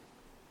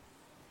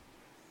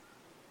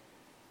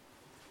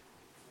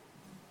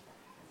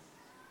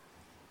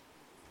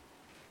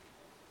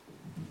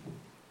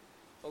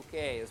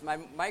Okay, is my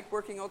mic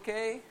working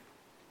okay?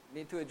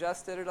 Need to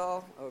adjust it at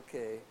all?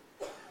 Okay.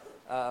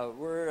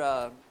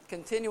 We're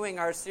continuing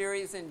our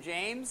series in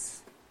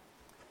James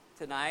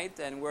tonight,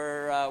 and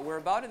we're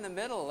about in the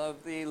middle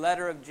of the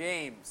letter of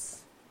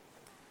James.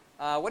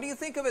 What do you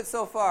think of it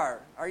so far?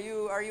 Are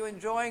you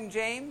enjoying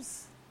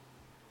James?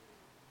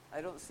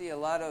 I don't see a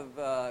lot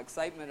of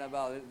excitement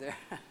about it there.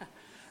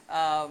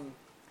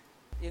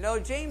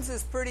 James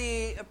is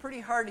pretty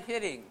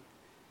hard-hitting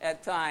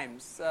at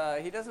times.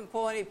 He doesn't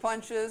pull any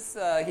punches.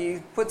 He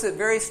puts it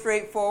very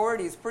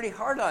straightforward. He's pretty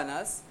hard on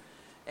us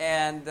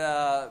and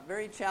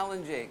very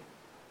challenging.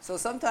 So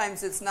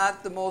sometimes it's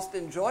not the most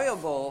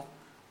enjoyable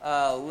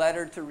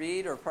letter to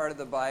read or part of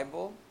the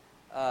Bible,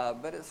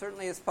 but it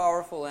certainly is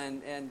powerful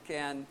and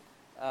can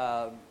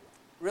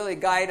really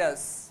guide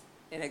us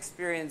in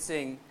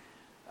experiencing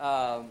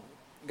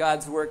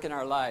God's work in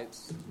our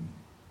lives.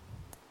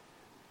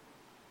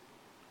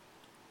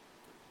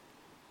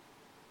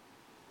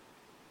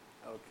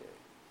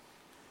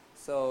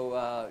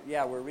 So,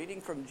 we're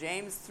reading from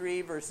James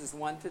 3, verses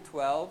 1 to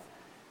 12,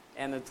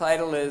 and the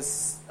title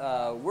is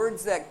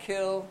Words That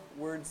Kill,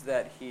 Words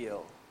That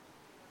Heal.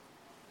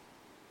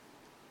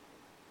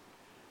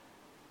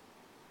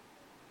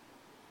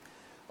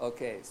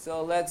 Okay,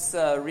 so let's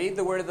read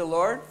the word of the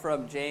Lord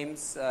from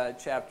James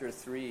chapter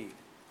 3.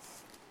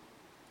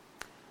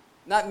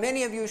 Not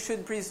many of you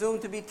should presume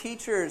to be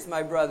teachers,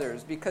 my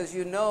brothers, because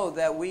you know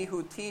that we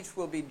who teach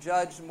will be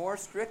judged more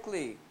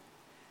strictly.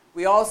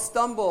 We all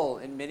stumble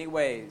in many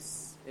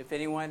ways. If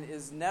anyone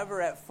is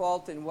never at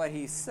fault in what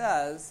he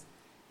says,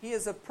 he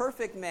is a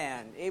perfect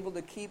man, able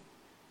to keep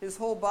his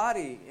whole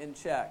body in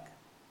check.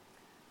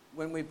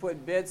 When we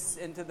put bits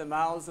into the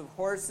mouths of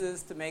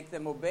horses to make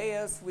them obey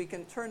us, we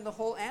can turn the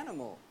whole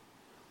animal.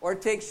 Or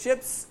take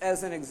ships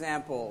as an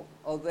example.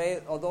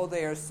 Although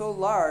they are so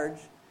large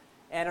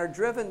and are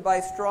driven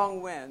by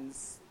strong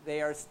winds,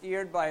 they are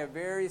steered by a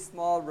very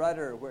small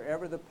rudder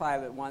wherever the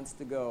pilot wants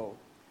to go.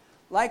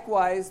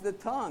 Likewise, the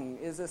tongue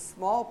is a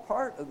small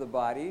part of the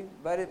body,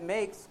 but it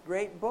makes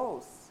great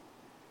boasts.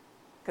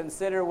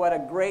 Consider what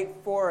a great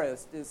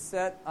forest is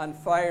set on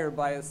fire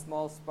by a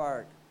small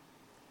spark.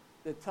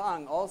 The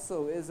tongue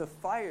also is a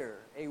fire,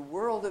 a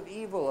world of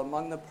evil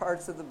among the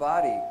parts of the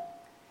body.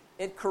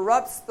 It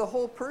corrupts the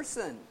whole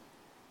person,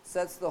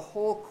 sets the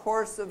whole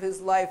course of his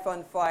life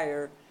on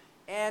fire,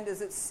 and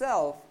is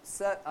itself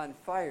set on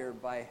fire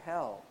by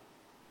hell.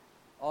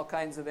 All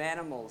kinds of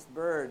animals,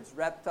 birds,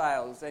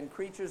 reptiles, and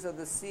creatures of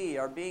the sea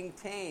are being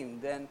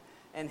tamed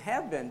and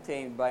have been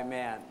tamed by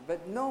man.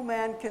 But no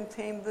man can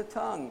tame the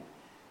tongue.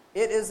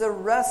 It is a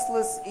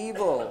restless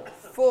evil,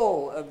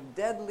 full of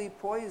deadly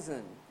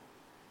poison.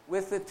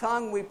 With the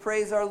tongue we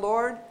praise our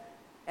Lord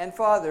and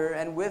Father,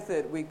 and with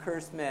it we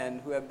curse men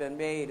who have been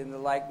made in the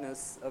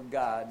likeness of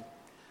God.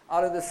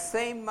 Out of the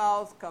same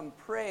mouth come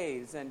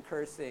praise and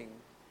cursing.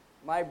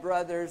 My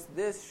brothers,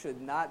 this should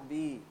not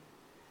be.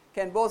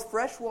 Can both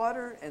fresh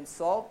water and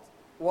salt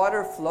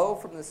water flow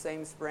from the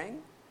same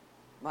spring?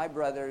 My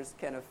brothers,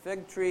 can a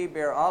fig tree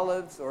bear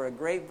olives or a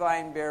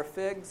grapevine bear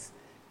figs?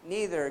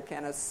 Neither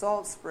can a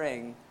salt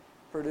spring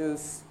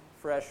produce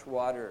fresh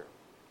water.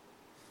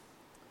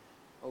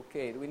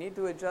 Okay, do we need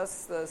to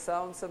adjust the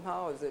sound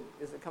somehow? Is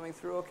it coming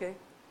through okay?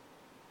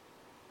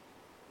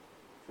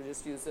 Should we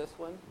just use this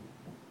one?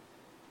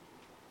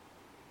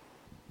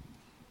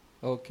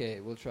 Okay,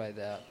 we'll try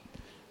that.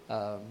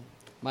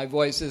 My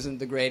voice isn't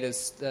the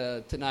greatest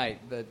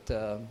tonight, but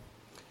the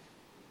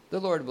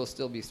Lord will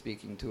still be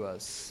speaking to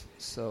us.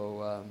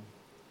 So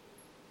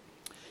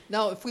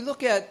now, if we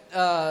look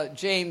at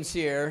James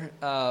here,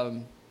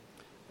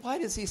 why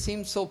does he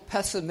seem so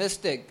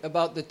pessimistic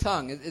about the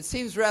tongue? It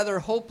seems rather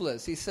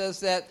hopeless. He says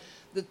that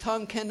the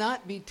tongue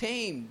cannot be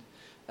tamed.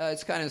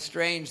 It's kind of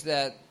strange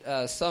that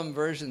some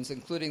versions,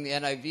 including the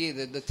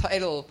NIV, the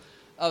title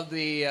of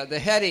the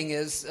heading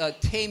is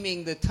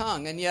Taming the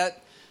Tongue, and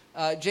yet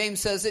James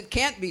says it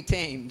can't be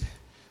tamed,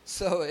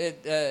 so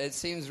it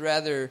seems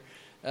rather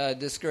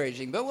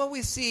discouraging. But what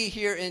we see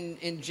here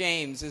in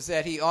James is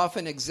that he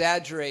often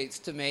exaggerates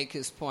to make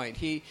his point.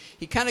 He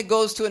kind of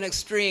goes to an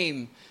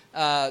extreme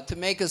to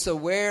make us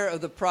aware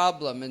of the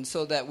problem, and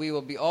so that we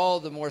will be all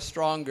the more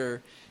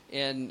stronger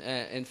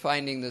in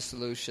finding the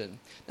solution.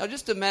 Now,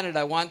 just a minute,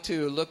 I want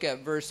to look at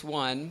verse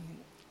 1.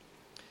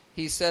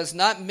 He says,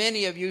 not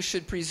many of you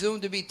should presume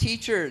to be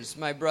teachers,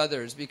 my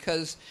brothers,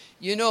 because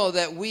you know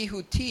that we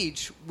who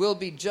teach will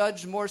be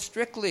judged more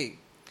strictly.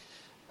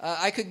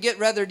 I could get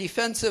rather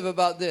defensive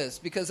about this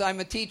because I'm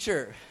a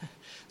teacher.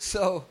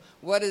 So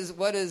what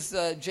is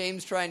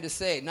James trying to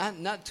say?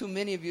 Not too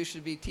many of you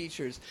should be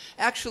teachers.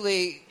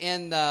 Actually,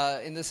 in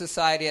the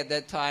society at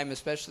that time,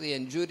 especially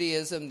in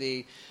Judaism,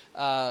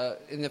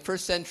 in the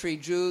first century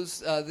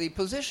Jews, the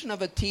position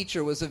of a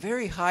teacher was a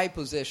very high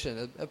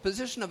position, a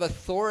position of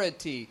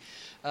authority,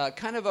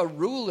 kind of a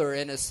ruler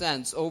in a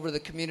sense over the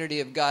community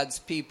of God's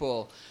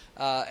people.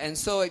 And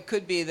so it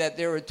could be that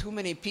there were too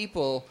many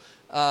people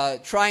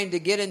trying to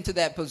get into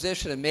that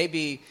position, and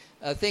maybe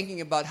thinking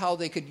about how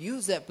they could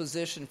use that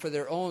position for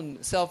their own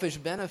selfish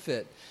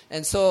benefit.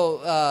 And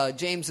so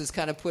James is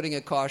kind of putting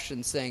a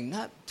caution saying,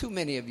 not too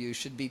many of you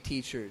should be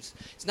teachers.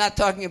 It's not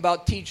talking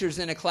about teachers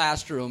in a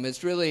classroom.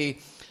 It's really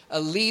a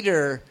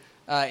leader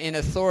in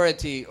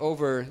authority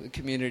over the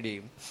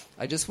community.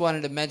 I just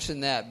wanted to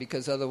mention that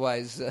because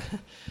otherwise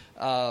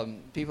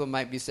people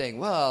might be saying,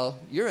 well,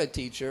 you're a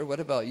teacher, what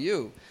about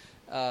you?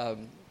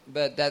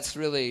 But that's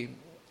really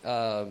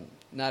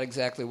not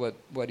exactly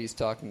what he's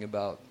talking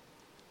about.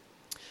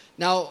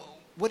 Now,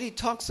 what he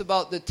talks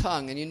about the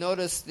tongue, and you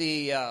notice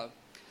the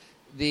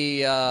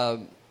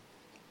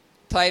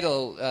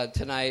title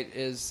tonight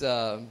is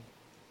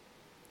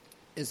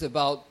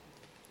about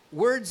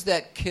words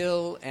that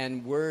kill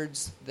and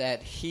words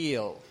that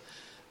heal.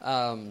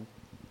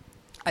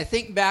 I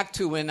think back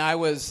to when I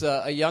was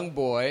a young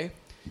boy,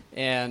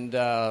 and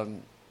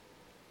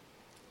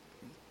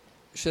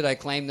should I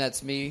claim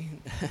that's me?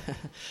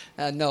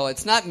 No,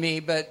 it's not me,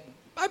 but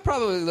I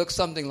probably look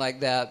something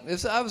like that.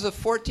 I was a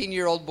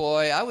 14-year-old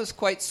boy. I was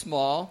quite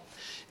small,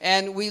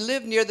 and we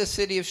lived near the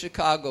city of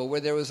Chicago where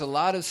there was a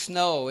lot of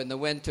snow in the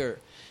winter.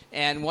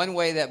 And one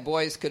way that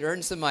boys could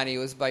earn some money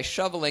was by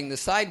shoveling the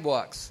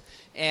sidewalks.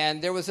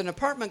 And there was an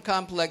apartment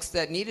complex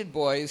that needed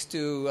boys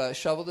to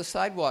shovel the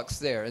sidewalks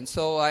there. And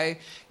so I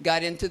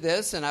got into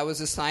this, and I was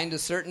assigned a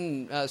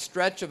certain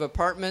stretch of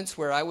apartments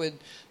where I would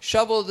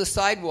shovel the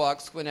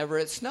sidewalks whenever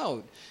it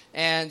snowed.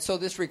 And so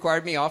this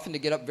required me often to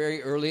get up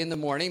very early in the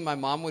morning. My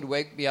mom would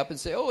wake me up and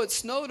say, "Oh, it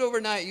snowed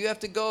overnight. You have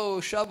to go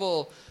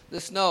shovel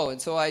the snow."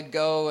 And so I'd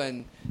go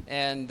and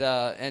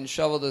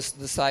shovel the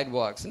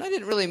sidewalks. And I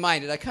didn't really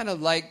mind it. I kind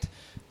of liked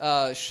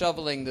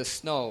shoveling the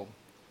snow.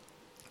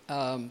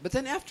 But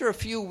then after a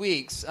few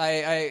weeks,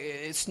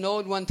 it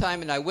snowed one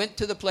time, and I went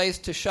to the place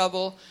to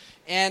shovel,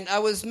 and I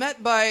was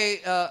met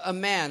by a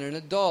man, an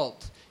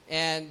adult,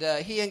 and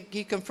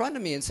he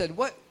confronted me and said,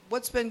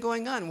 "What's been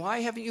going on?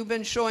 Why haven't you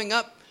been showing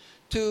up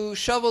to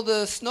shovel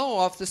the snow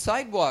off the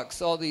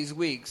sidewalks all these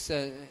weeks?"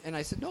 And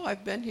I said, "No,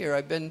 I've been here.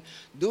 I've been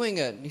doing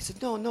it." And he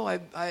said, "No,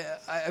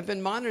 I've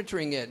been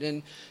monitoring it,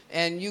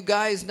 and you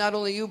guys, not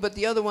only you, but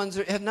the other ones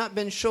have not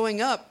been showing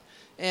up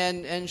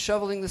and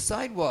shoveling the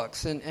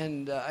sidewalks."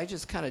 And I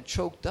just kind of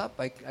choked up.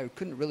 I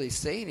couldn't really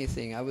say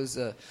anything. I was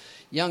a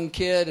young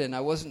kid, and I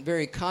wasn't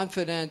very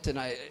confident, and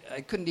I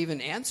couldn't even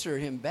answer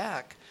him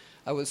back.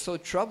 I was so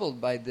troubled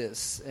by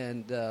this.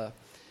 And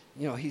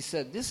he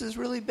said, "This is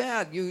really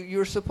bad.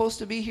 You're supposed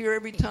to be here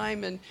every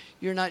time, and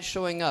you're not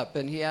showing up."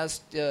 And he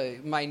asked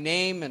my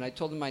name, and I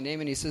told him my name,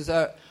 and he says,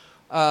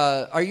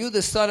 "Are you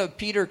the son of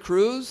Peter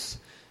Cruz?"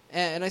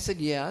 And I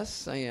said,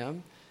 "Yes, I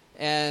am."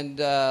 And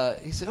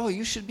he said, "Oh,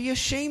 you should be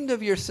ashamed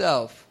of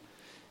yourself."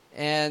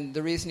 And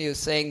the reason he was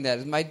saying that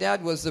is my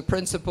dad was the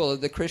principal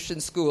of the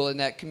Christian school in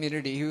that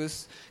community. He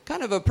was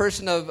kind of a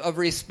person of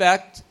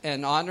respect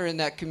and honor in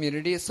that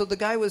community. So the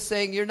guy was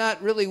saying, "You're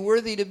not really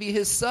worthy to be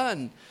his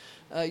son.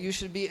 You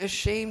should be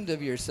ashamed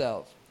of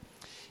yourself."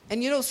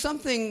 And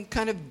something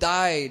kind of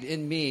died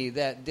in me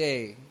that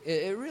day.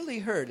 It really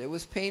hurt. It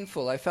was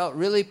painful. I felt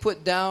really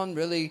put down,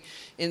 really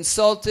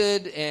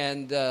insulted,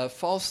 and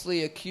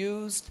falsely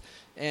accused,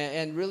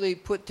 and really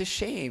put to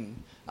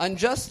shame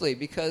unjustly,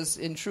 because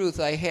in truth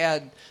I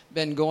had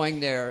been going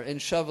there and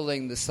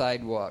shoveling the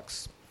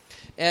sidewalks.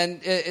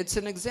 And it's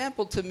an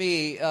example to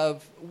me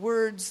of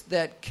words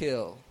that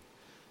kill.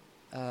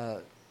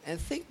 And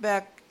think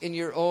back in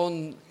your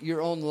own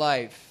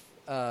life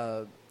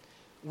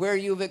where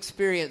you've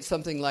experienced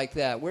something like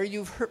that, where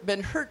you've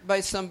been hurt by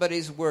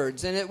somebody's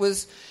words, and it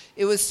was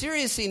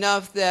serious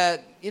enough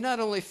that you not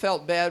only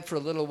felt bad for a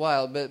little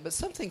while, but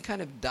something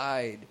kind of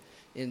died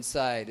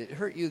inside. It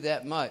hurt you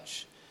that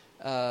much.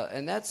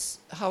 And that's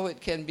how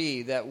it can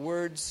be, that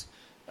words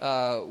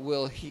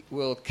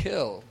will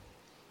kill.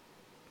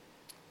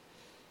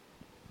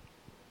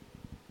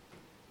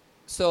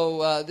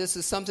 So this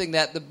is something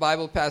that the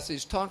Bible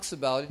passage talks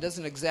about. It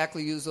doesn't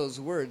exactly use those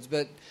words,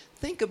 but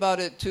think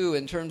about it too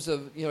in terms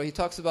of, he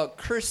talks about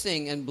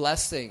cursing and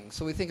blessing.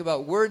 So we think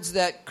about words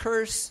that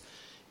curse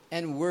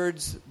and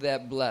words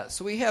that bless.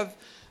 So we have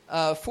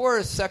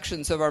 4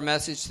 sections of our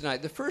message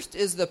tonight. The first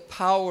is the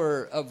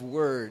power of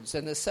words,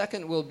 and the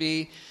second will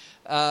be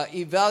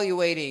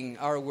evaluating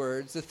our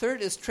words. The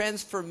third is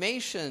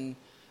transformation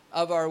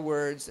of our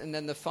words, and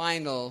then the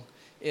final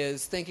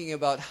is thinking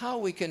about how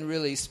we can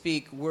really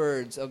speak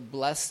words of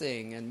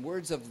blessing and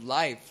words of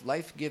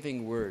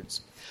life-giving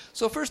words.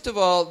 So first of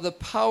all, the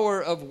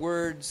power of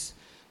words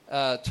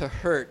to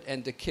hurt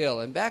and to kill.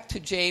 And back to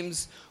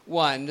James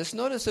 1, just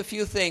notice a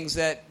few things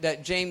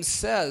that James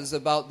says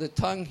about the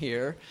tongue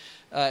here.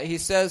 He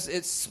says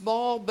it's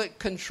small but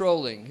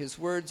controlling. His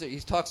words, he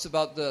talks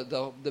about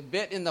the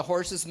bit in the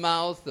horse's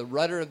mouth, the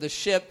rudder of the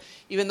ship.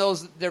 Even though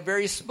they're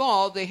very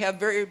small, they have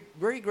very,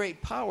 very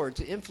great power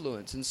to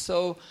influence. And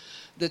so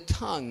the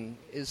tongue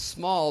is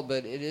small,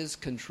 but it is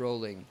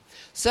controlling.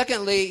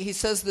 Secondly, he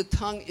says the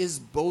tongue is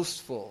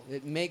boastful.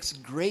 It makes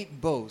great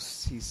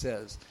boasts, he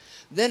says.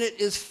 Then it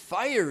is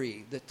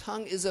fiery. The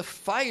tongue is a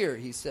fire,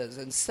 he says,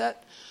 and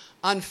set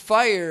on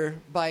fire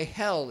by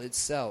hell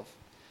itself.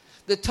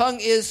 The tongue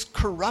is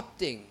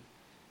corrupting.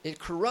 It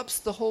corrupts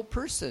the whole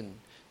person,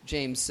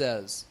 James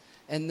says.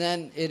 And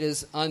then it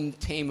is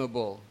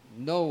untamable.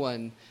 No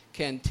one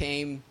can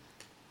tame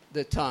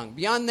the tongue.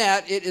 Beyond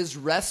that, it is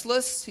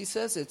restless, he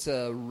says. It's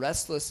a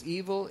restless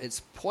evil.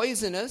 It's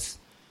poisonous,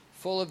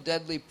 full of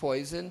deadly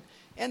poison.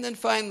 And then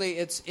finally,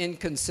 it's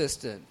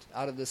inconsistent.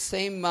 Out of the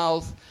same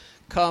mouth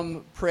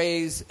come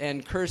praise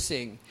and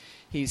cursing,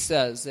 he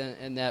says.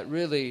 And that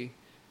really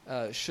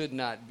should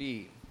not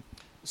be.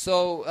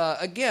 So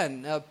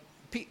again,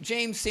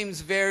 James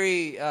seems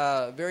very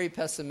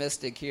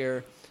pessimistic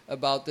here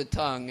about the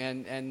tongue,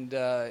 and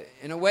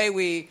in a way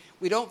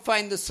we don't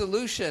find the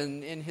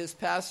solution in his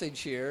passage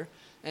here,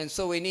 and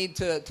so we need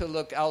to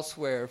look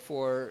elsewhere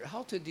for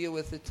how to deal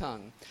with the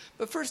tongue.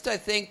 But first I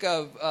think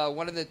of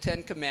one of the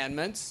 10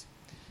 Commandments.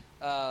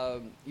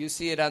 You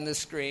see it on the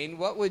screen.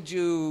 How would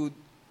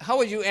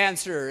you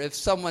answer if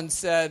someone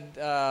said,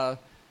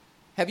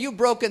 have you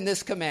broken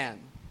this command?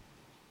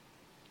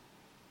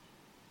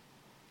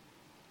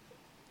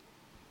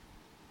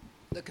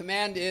 The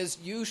command is,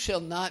 you shall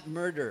not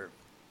murder.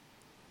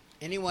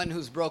 Anyone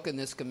who's broken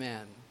this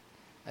command?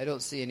 I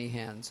don't see any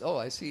hands. Oh,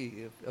 I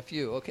see a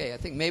few. Okay, I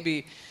think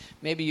maybe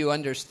you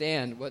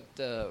understand what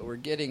we're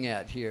getting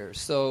at here.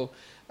 So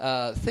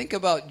think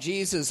about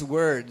Jesus'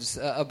 words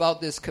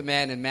about this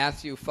command in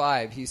Matthew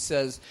 5. He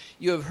says,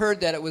 you have heard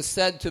that it was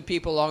said to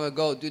people long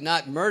ago, do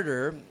not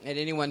murder, and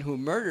anyone who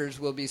murders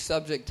will be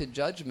subject to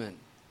judgment.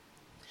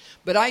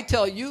 But I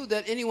tell you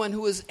that anyone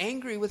who is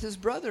angry with his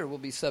brother will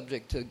be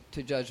subject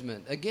to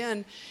judgment.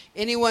 Again,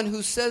 anyone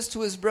who says to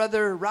his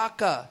brother,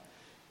 Raka,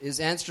 is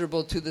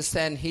answerable to the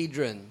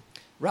Sanhedrin.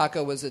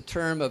 Raka was a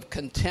term of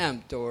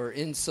contempt or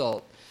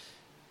insult.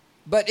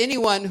 But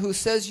anyone who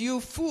says, you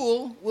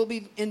fool, will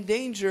be in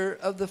danger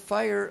of the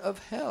fire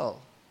of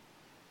hell.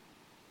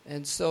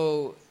 And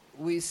so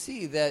we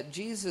see that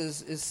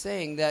Jesus is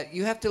saying that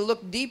you have to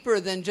look deeper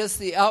than just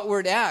the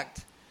outward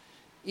act.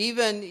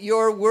 Even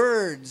your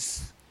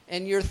words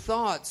and your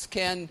thoughts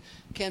can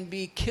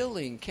be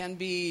killing, can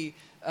be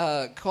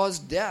cause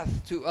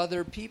death to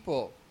other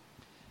people.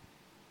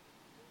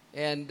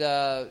 And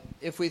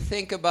if we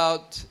think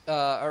about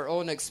our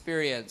own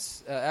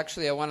experience,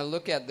 actually I want to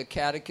look at the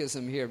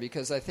Catechism here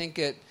because I think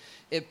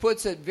it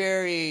puts it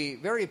very,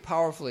 very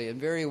powerfully and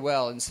very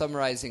well in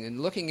summarizing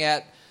and looking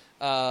at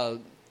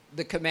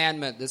the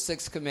commandment, the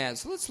sixth command.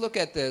 So let's look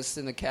at this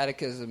in the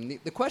Catechism.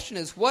 The question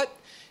is, what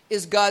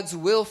is God's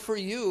will for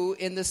you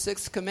in the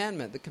sixth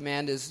commandment? The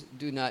command is,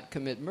 do not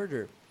commit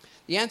murder.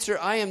 The answer,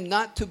 I am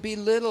not to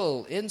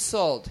belittle,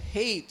 insult,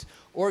 hate,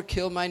 or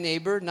kill my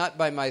neighbor, not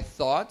by my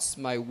thoughts,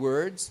 my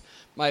words,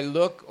 my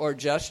look or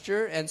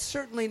gesture, and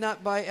certainly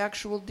not by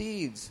actual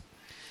deeds.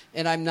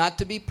 And I'm not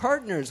to be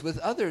partners with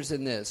others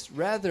in this.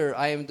 Rather,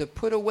 I am to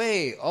put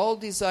away all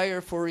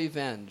desire for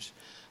revenge.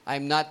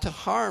 I'm not to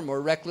harm or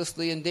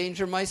recklessly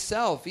endanger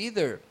myself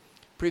either.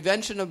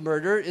 Prevention of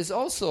murder is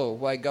also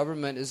why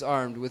government is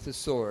armed with a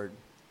sword.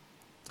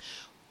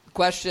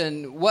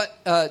 Question,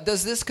 what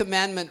does this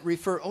commandment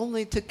refer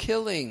only to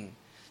killing?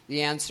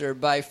 The answer,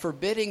 by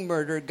forbidding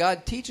murder,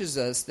 God teaches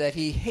us that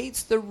he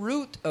hates the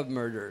root of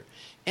murder,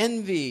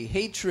 envy,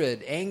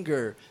 hatred,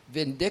 anger,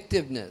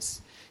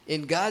 vindictiveness.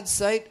 In God's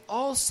sight,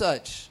 all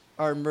such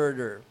are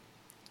murder.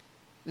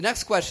 The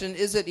next question,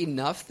 is it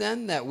enough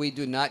then that we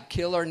do not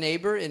kill our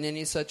neighbor in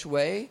any such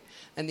way?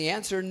 And the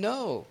answer,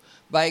 no.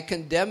 By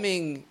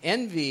condemning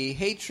envy,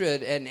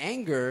 hatred, and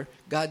anger,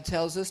 God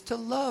tells us to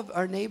love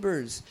our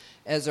neighbors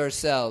as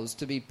ourselves,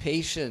 to be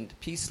patient,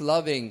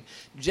 peace-loving,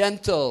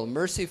 gentle,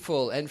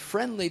 merciful, and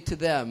friendly to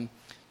them,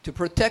 to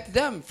protect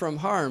them from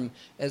harm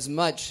as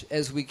much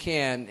as we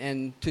can,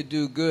 and to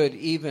do good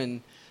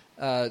even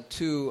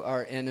to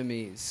our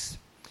enemies.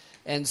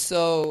 And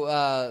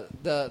so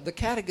the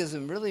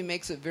Catechism really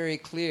makes it very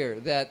clear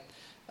that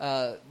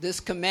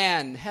this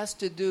command has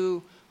to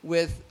do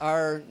with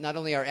not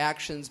only our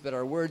actions, but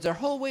our words, our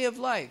whole way of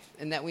life,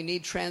 and that we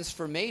need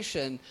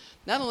transformation,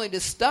 not only to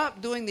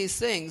stop doing these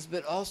things,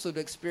 but also to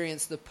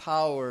experience the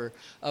power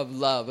of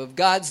love, of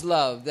God's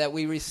love that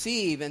we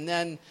receive and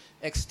then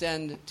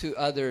extend to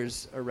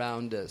others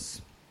around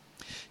us.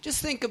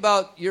 Just think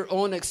about your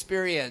own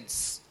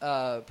experience,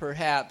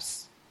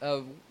 perhaps,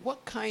 of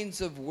what kinds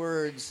of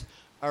words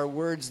are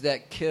words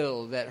that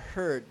kill, that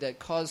hurt, that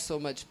cause so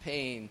much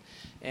pain.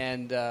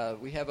 And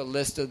we have a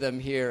list of them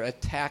here: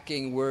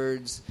 attacking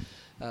words,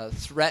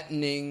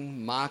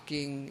 threatening,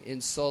 mocking,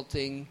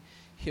 insulting,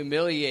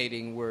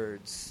 humiliating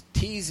words,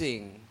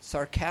 teasing,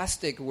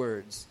 sarcastic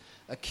words,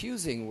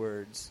 accusing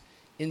words,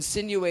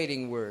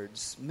 insinuating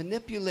words,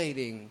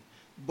 manipulating,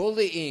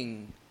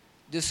 bullying,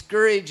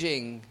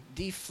 discouraging,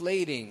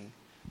 deflating,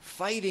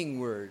 fighting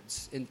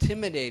words,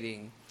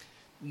 intimidating,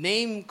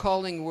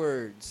 name-calling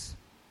words.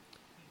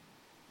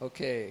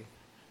 Okay,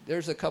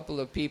 there's a couple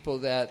of people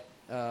that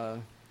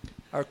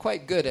are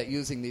quite good at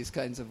using these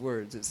kinds of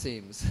words, it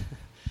seems.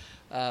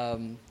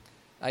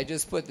 I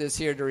just put this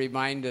here to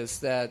remind us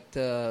that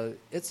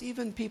it's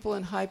even people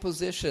in high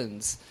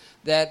positions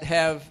that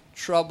have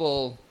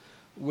trouble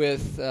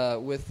with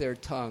their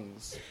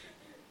tongues.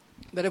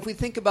 But if we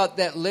think about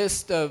that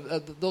list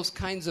of those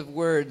kinds of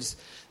words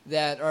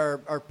that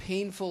are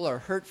painful or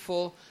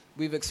hurtful,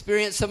 we've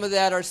experienced some of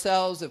that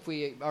ourselves. If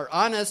we are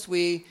honest,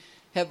 we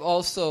have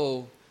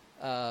also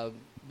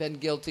been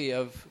guilty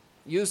of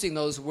using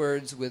those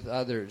words with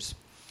others.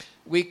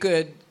 We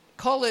could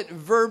call it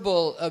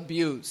verbal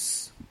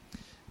abuse.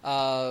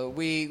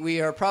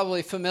 We are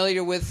probably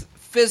familiar with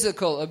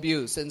physical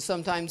abuse, and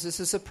sometimes this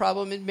is a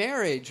problem in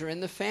marriage or in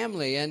the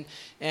family.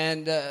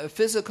 And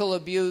physical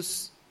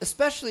abuse,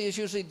 especially, is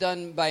usually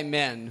done by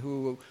men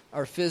who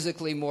are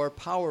physically more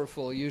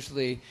powerful,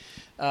 usually,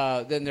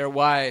 than their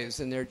wives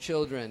and their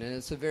children, and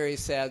it's a very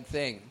sad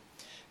thing.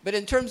 But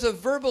in terms of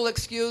verbal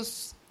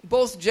excuse,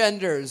 both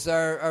genders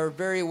are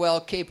very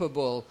well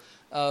capable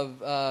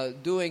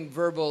of doing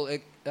verbal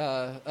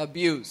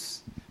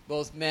abuse,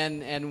 both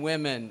men and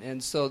women,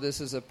 and so this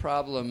is a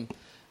problem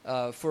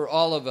for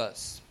all of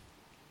us.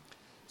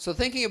 So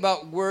thinking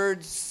about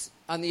words,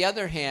 on the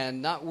other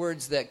hand, not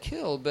words that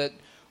kill, but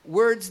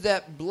words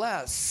that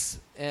bless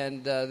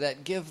and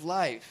that give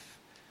life.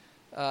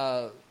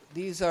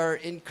 These are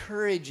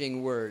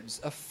encouraging words,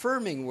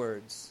 affirming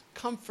words,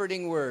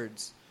 comforting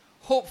words,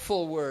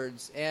 hopeful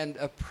words, and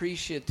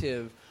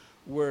appreciative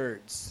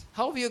words.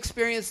 How have you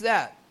experienced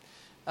that?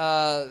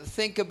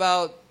 Think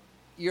about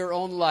your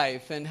own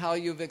life and how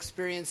you've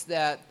experienced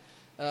that,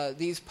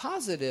 these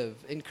positive,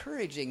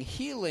 encouraging,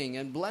 healing,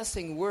 and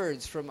blessing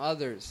words from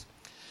others.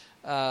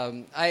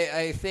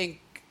 I think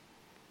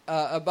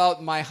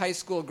about my high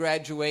school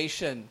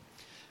graduation.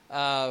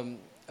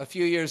 A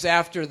few years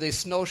after the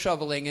snow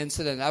shoveling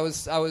incident, I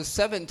was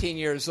 17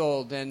 years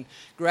old and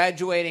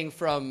graduating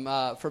from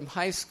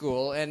high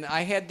school, and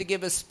I had to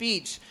give a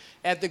speech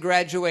at the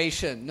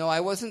graduation. No,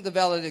 I wasn't the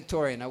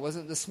valedictorian. I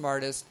wasn't the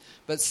smartest,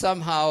 but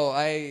somehow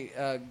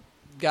I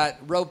got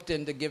roped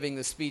into giving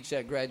the speech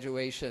at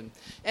graduation.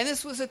 And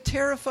this was a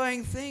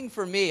terrifying thing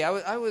for me.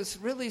 I was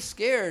really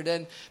scared,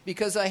 and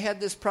because I had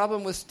this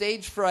problem with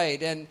stage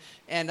fright, and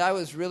I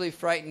was really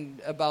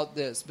frightened about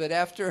this. But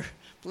after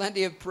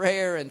plenty of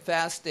prayer and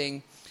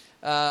fasting,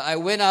 I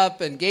went up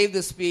and gave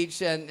the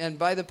speech, and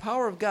by the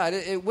power of God,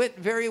 it went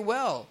very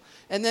well.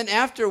 And then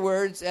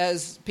afterwards,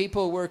 as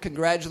people were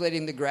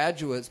congratulating the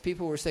graduates,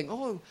 people were saying,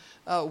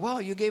 wow,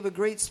 you gave a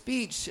great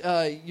speech.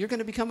 You're going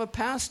to become a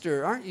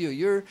pastor, aren't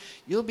you?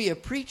 You'll be a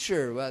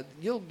preacher.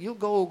 You'll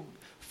go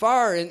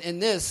far in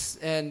this,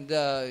 and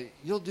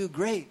you'll do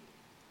great.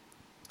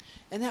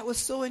 And that was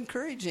so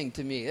encouraging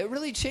to me. It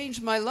really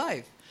changed my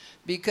life.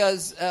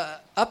 Because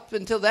up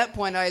until that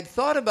point, I had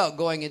thought about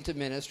going into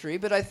ministry,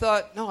 but I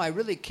thought, no, I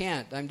really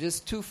can't. I'm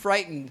just too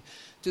frightened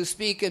to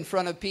speak in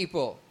front of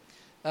people.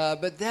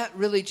 But that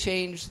really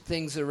changed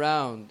things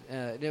around.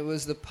 It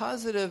was the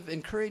positive,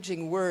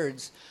 encouraging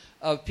words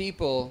of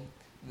people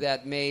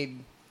that made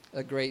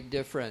a great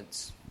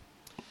difference.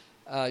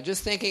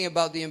 Just thinking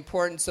about the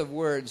importance of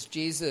words,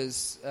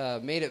 Jesus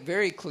made it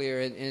very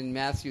clear in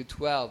Matthew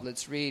 12.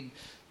 Let's read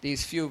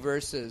these few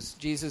verses.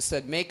 Jesus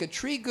said, "Make a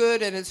tree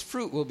good and its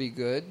fruit will be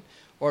good,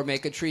 or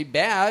make a tree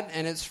bad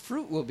and its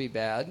fruit will be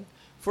bad.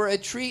 For a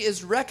tree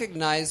is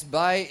recognized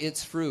by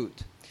its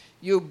fruit.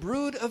 You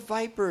brood of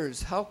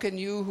vipers, how can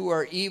you who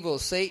are evil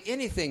say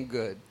anything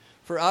good?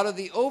 For out of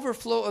the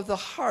overflow of the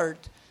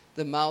heart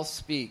the mouth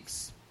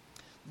speaks.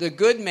 The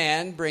good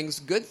man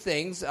brings good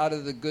things out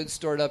of the good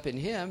stored up in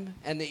him,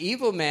 and the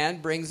evil man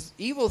brings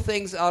evil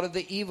things out of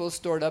the evil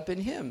stored up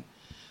in him.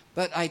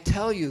 But I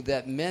tell you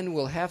that men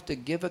will have to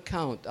give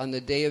account on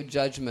the day of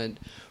judgment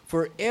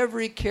for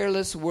every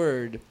careless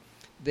word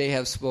they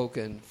have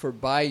spoken. For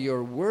by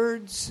your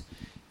words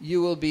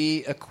you will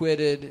be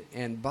acquitted,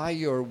 and by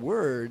your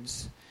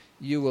words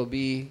you will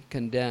be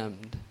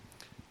condemned."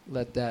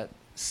 Let that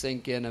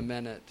sink in a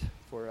minute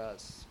for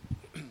us.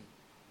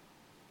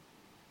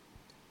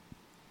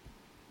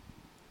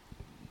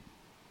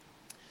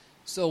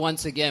 So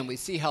once again, we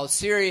see how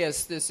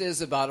serious this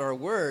is about our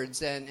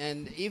words,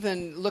 and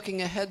even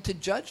looking ahead to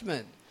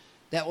judgment.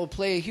 That will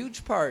play a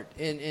huge part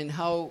in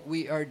how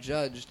we are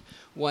judged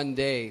one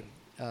day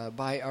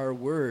by our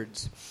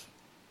words.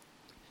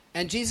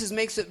 And Jesus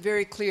makes it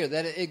very clear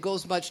that it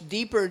goes much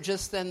deeper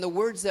just than the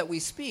words that we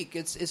speak.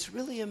 It's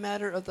really a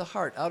matter of the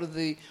heart. Out of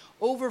the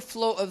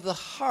overflow of the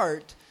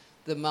heart,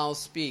 the mouth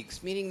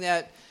speaks. Meaning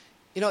that,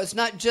 it's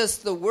not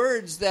just the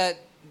words that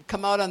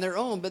come out on their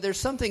own, but there's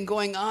something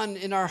going on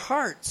in our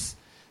hearts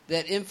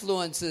that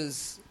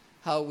influences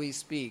how we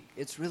speak.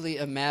 It's really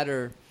a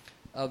matter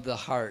of the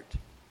heart.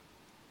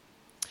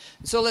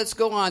 So let's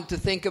go on to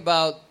think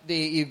about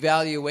the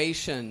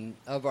evaluation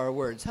of our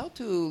words. How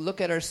to look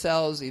at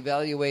ourselves,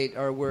 evaluate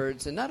our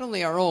words, and not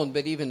only our own,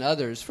 but even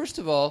others. First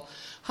of all,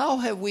 how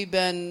have we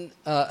been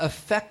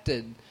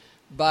affected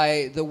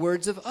by the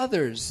words of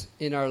others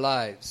in our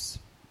lives?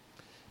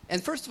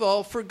 And first of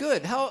all, for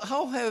good.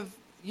 How have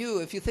you,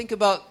 if you think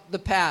about the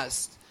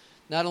past,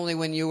 not only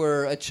when you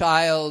were a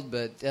child,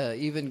 but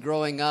even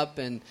growing up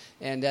and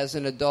as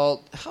an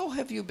adult, how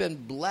have you been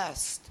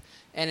blessed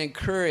and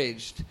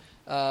encouraged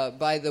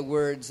by the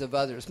words of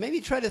others?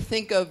 Maybe try to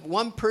think of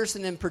one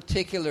person in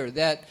particular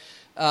that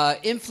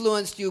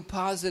influenced you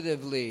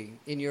positively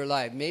in your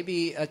life?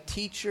 Maybe a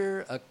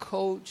teacher, a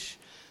coach,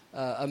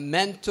 a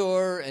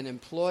mentor, an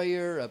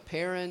employer, a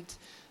parent,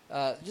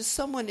 just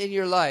someone in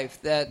your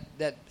life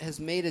that has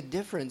made a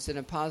difference in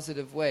a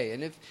positive way.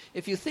 And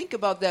if you think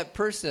about that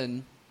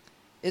person,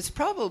 it's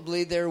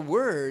probably their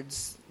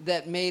words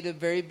that made a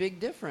very big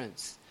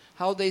difference.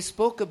 How they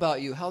spoke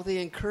about you, how they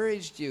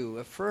encouraged you,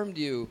 affirmed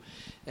you,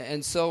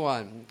 and so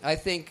on. I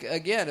think,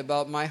 again,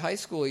 about my high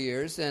school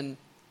years, and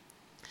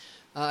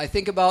I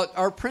think about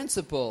our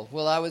principal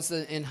while I was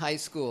in high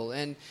school,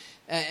 and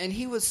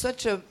he was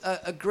such a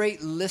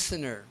great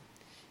listener.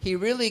 He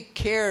really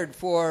cared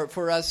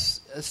for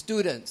us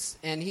students,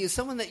 and he is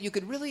someone that you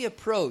could really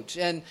approach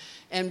and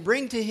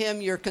bring to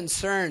him your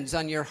concerns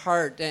on your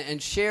heart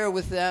and share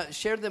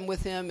them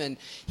with him, and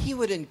he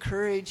would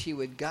encourage, he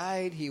would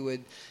guide, he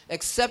would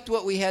accept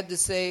what we had to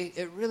say.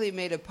 It really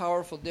made a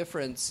powerful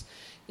difference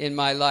in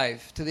my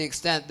life, to the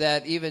extent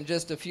that even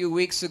just a few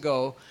weeks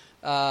ago,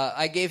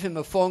 I gave him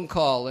a phone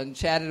call and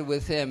chatted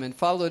with him and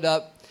followed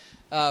up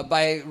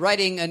by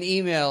writing an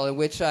email in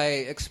which I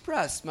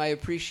expressed my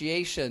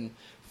appreciation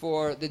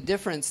for the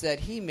difference that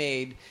he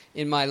made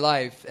in my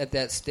life at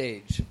that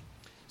stage.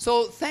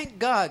 So thank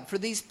God for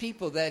these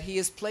people that he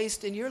has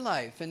placed in your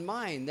life and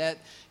mine that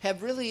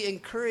have really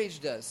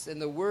encouraged us in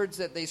the words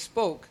that they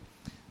spoke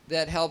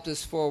that helped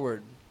us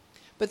forward.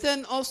 But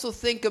then also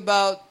think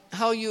about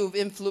how you've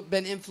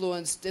been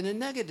influenced in a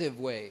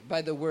negative way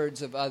by the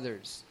words of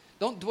others.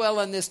 Don't dwell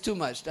on this too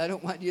much. I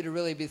don't want you to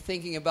really be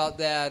thinking about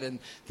that and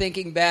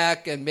thinking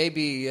back and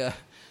maybe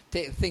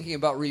thinking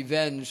about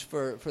revenge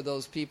for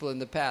those people in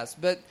the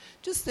past. But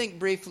just think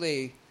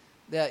briefly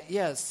that,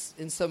 yes,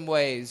 in some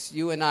ways,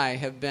 you and I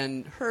have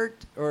been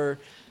hurt or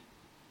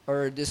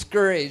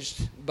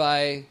discouraged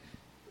by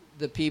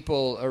the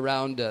people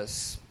around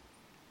us.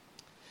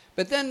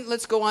 But then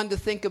let's go on to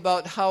think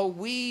about how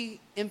we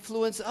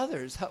influence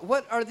others.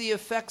 What are the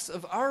effects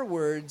of our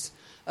words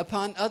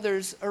upon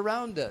others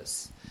around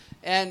us?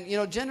 And,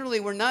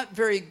 generally we're not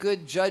very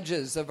good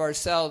judges of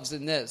ourselves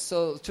in this.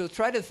 So to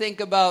try to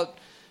think about,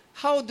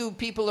 how do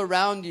people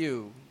around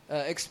you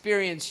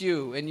experience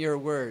you in your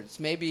words?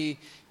 Maybe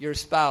your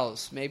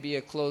spouse, maybe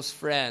a close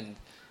friend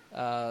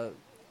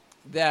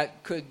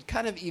that could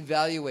kind of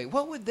evaluate.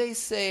 What would they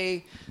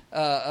say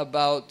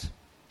about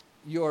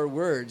your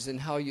words and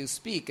how you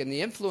speak and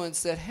the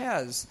influence that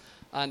has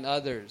on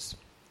others?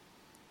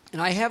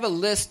 And I have a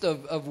list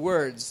of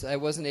words. I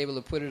wasn't able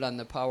to put it on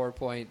the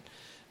PowerPoint,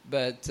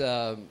 but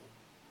I'll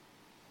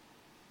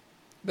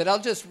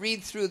just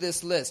read through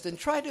this list and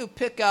try to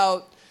pick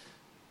out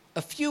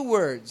a few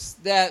words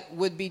that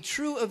would be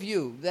true of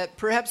you, that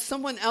perhaps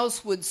someone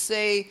else would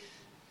say,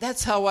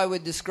 that's how I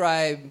would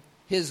describe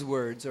his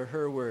words or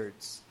her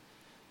words.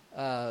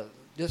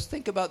 Just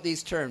think about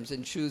these terms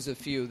and choose a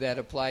few that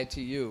apply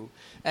to you.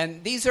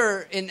 And these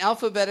are in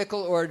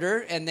alphabetical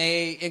order, and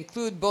they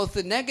include both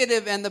the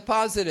negative and the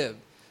positive.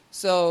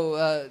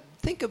 So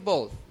think of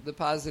both, the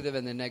positive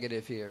and the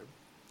negative here,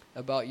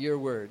 about your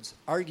words.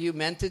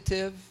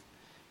 Argumentative,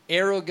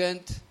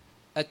 arrogant,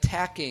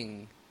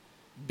 attacking,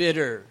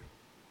 bitter,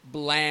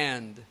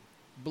 bland,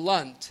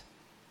 blunt,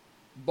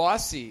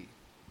 bossy,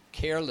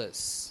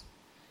 careless,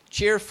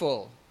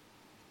 cheerful,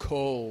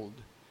 cold,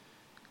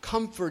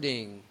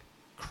 comforting,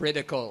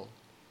 critical,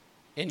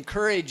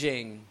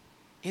 encouraging,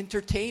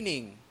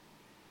 entertaining,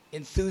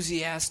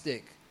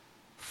 enthusiastic,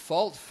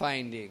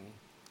 fault-finding,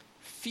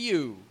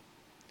 few,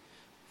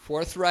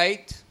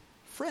 forthright,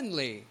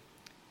 friendly,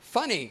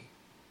 funny,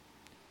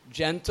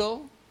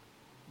 gentle,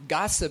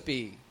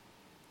 gossipy,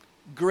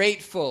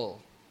 grateful,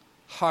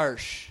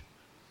 harsh,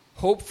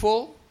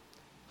 hopeful,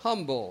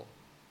 humble,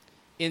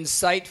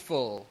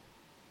 insightful,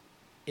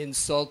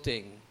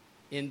 insulting,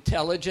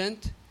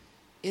 intelligent,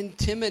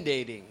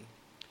 intimidating,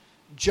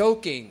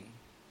 joking,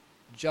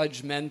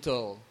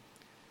 judgmental,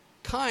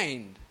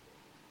 kind,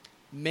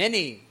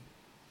 many,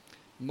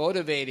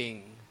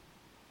 motivating,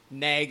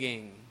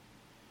 nagging,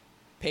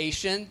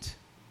 patient,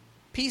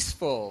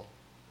 peaceful,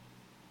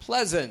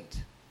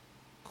 pleasant,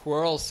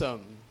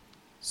 quarrelsome,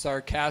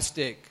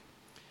 sarcastic,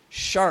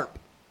 sharp,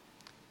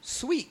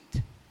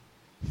 sweet,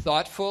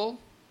 thoughtful,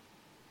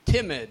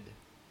 timid,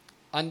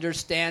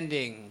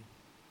 understanding,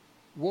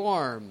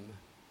 warm,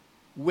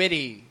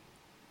 witty.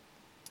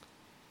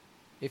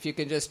 If you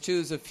can just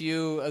choose a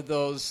few of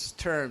those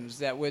terms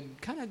that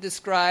would kind of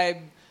describe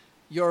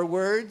your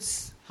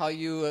words, how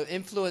you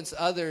influence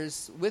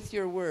others with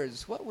your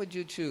words, what would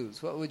you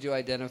choose? What would you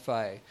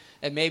identify?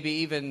 And maybe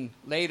even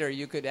later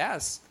you could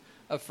ask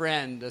a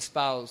friend, a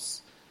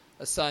spouse,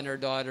 a son or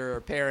daughter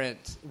or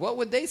parent, what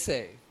would they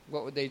say?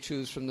 What would they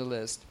choose from the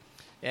list?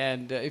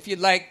 And if you'd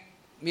like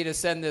me to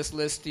send this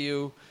list to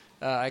you,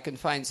 I can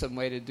find some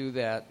way to do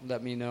that.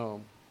 Let me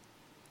know.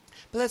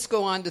 But let's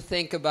go on to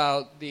think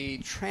about the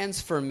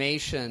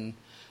transformation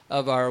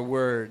of our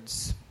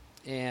words.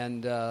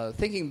 And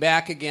thinking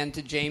back again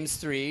to James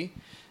 3,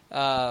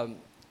 again,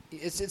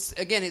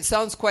 it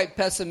sounds quite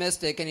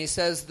pessimistic, and he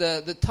says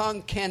the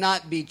tongue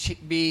cannot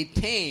be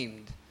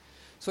tamed.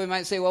 So we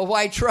might say, well,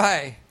 why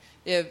try?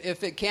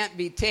 If it can't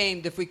be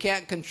tamed, if we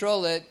can't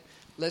control it,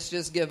 let's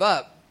just give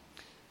up.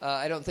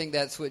 I don't think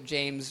that's what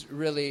James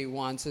really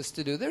wants us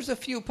to do. There's a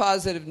few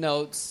positive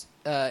notes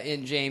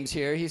in James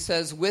here. He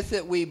says, with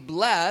it we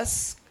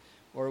bless,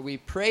 or we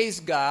praise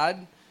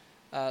God.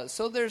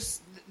 So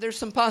there's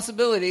some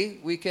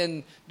possibility we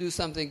can do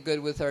something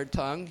good with our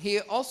tongue. He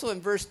also, in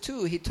verse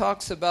 2, he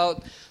talks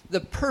about the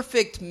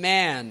perfect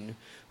man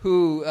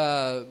who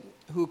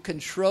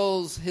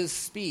controls his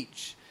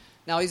speech.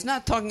 Now, he's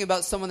not talking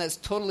about someone that's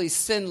totally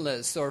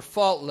sinless or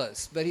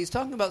faultless, but he's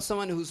talking about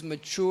someone who's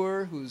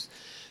mature, who's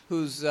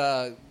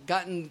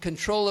gotten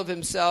control of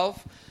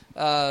himself.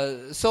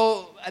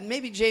 So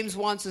maybe James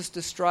wants us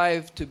to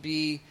strive to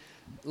be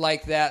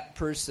like that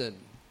person.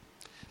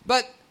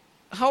 But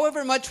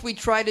however much we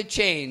try to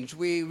change,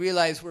 we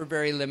realize we're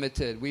very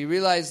limited. We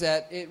realize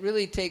that it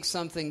really takes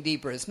something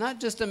deeper. It's not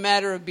just a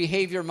matter of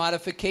behavior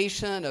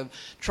modification, of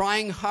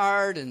trying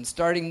hard and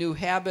starting new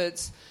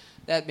habits.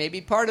 That may be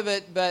part of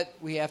it, but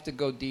we have to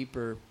go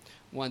deeper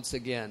once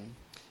again.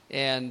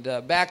 And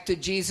back to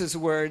Jesus'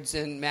 words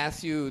in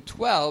Matthew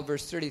 12,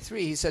 verse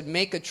 33, he said,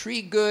 make a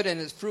tree good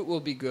and its fruit will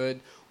be good,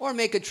 or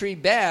make a tree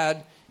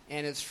bad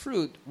and its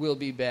fruit will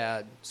be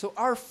bad. So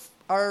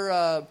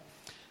our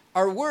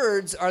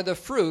words are the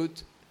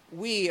fruit.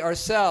 We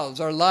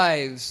ourselves, our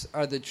lives,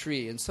 are the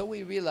tree. And so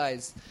we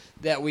realize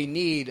that we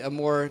need a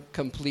more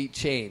complete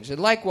change.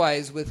 And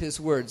likewise with his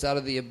words, out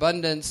of the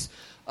abundance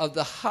of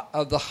the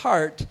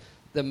heart,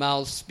 the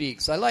mouth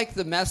speaks. I like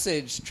the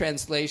Message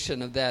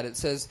translation of that. It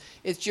says,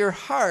 it's your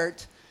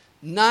heart,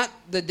 not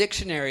the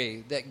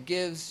dictionary, that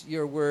gives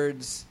your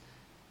words,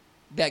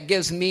 that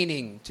gives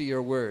meaning to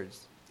your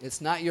words.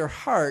 It's not your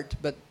heart,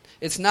 but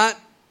it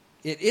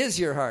is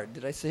your heart.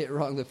 Did I say it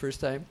wrong the first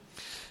time?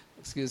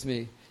 Excuse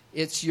me.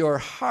 It's your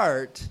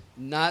heart,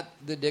 not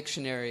the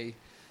dictionary,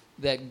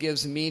 that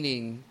gives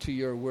meaning to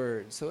your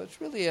words. So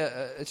it's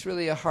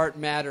really a heart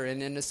matter,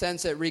 and in a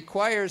sense, it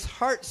requires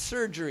heart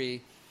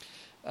surgery,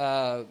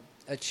 a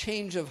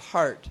change of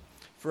heart,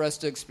 for us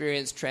to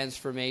experience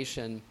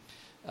transformation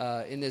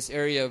in this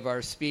area of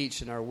our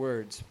speech and our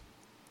words.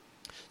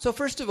 So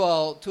first of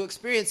all, to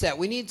experience that,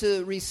 we need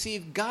to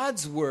receive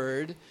God's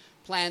word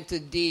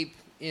planted deep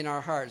in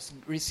our hearts.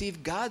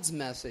 Receive God's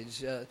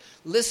message.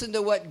 Listen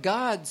to what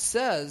God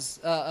says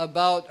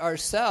about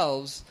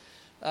ourselves,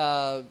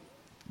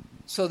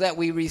 so that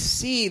we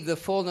receive the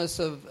fullness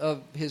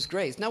of his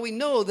grace. Now we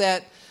know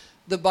that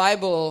the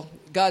Bible,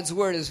 God's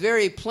word, is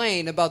very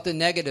plain about the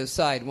negative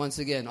side. Once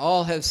again,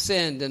 all have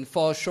sinned and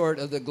fall short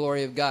of the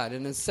glory of God.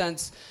 In a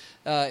sense,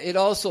 it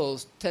also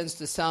tends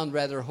to sound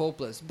rather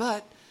hopeless.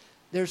 But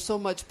there's so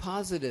much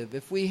positive.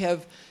 If we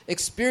have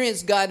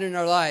experienced God in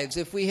our lives,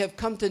 if we have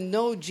come to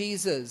know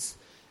Jesus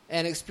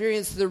and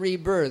experienced the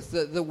rebirth,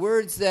 the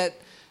words that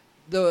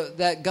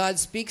God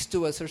speaks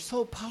to us are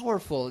so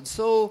powerful and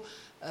so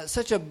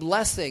such a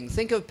blessing.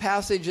 Think of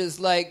passages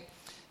like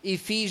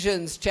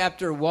Ephesians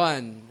chapter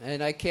 1,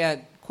 and I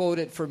can't quote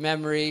it from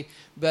memory,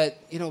 but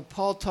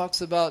Paul talks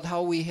about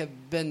how we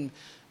have been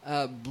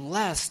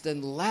blessed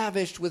and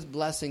lavished with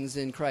blessings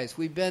in Christ.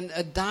 We've been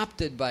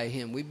adopted by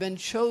him. We've been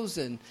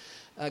chosen.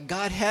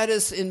 God had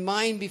us in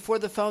mind before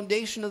the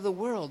foundation of the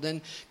world,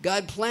 and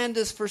God planned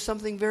us for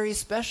something very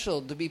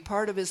special, to be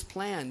part of his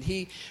plan.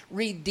 He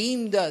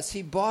redeemed us.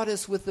 He bought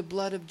us with the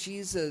blood of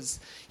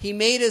Jesus. He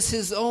made us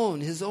his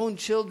own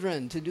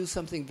children, to do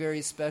something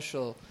very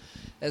special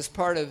as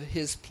part of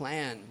his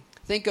plan.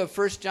 Think of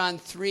 1 John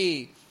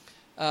 3,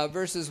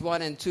 verses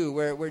 1 and 2,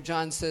 where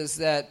John says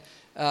that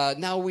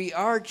now we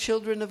are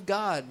children of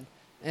God.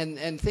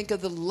 And think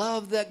of the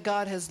love that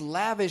God has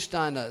lavished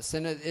on us.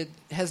 And it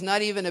has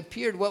not even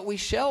appeared what we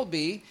shall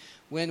be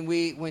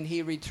when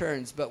he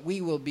returns. But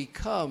we will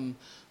become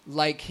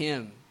like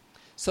him.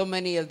 So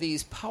many of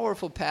these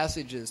powerful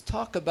passages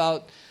talk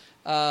about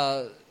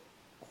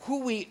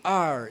who we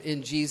are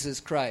in Jesus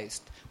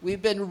Christ.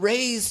 We've been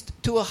raised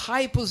to a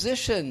high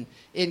position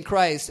in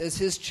Christ as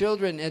his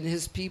children and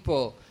his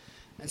people.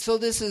 And so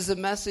this is a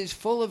message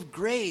full of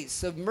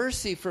grace, of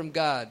mercy from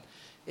God.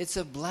 It's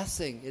a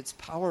blessing. It's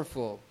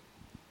powerful.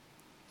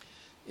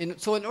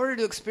 So in order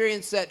to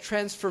experience that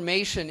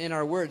transformation in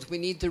our words, we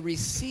need to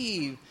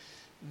receive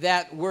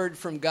that word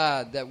from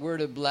God, that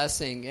word of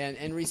blessing,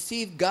 and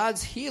receive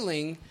God's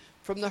healing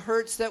from the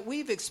hurts that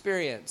we've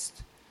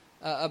experienced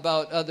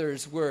about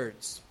others'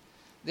 words.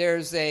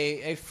 There's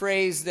a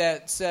phrase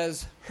that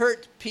says,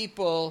 hurt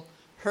people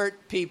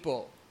hurt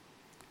people.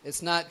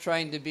 It's not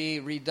trying to be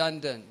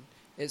redundant.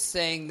 It's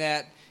saying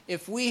that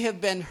if we have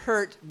been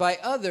hurt by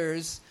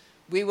others,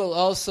 we will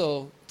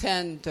also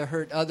tend to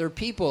hurt other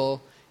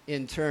people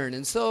in turn.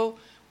 And so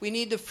we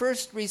need to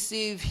first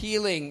receive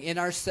healing in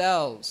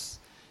ourselves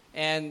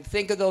and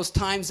think of those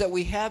times that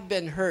we have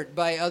been hurt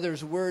by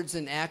others' words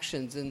and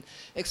actions and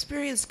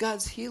experience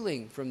God's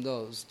healing from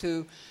those,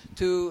 to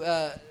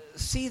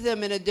see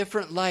them in a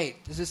different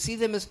light, to see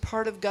them as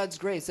part of God's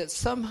grace, that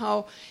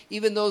somehow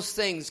even those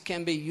things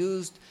can be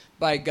used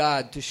by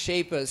God to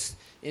shape us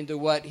into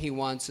what he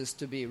wants us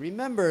to be.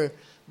 Remember,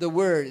 the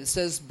word. It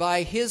says,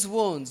 by his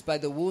wounds, by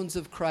the wounds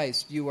of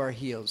Christ, you are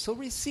healed. So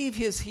receive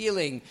his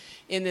healing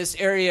in this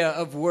area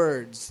of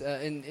words,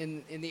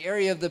 in the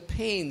area of the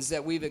pains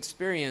that we've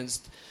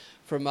experienced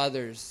from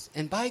others.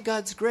 And by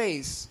God's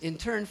grace, in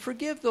turn,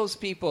 forgive those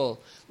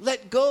people.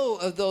 Let go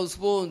of those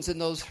wounds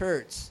and those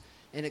hurts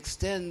and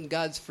extend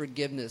God's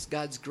forgiveness,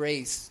 God's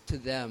grace to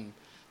them.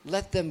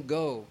 Let them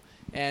go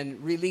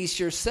and release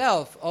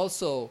yourself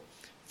also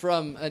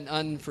from an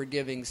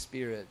unforgiving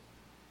spirit.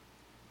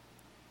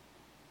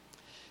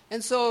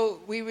 And so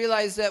we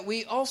realize that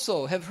we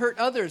also have hurt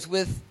others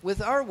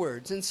with our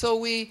words. And so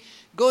we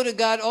go to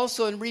God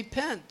also and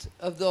repent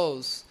of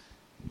those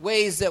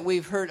ways that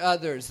we've hurt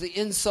others, the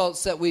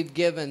insults that we've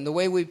given, the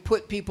way we've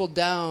put people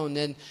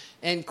down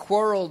and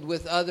quarreled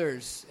with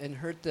others and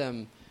hurt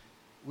them.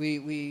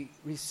 We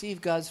receive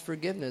God's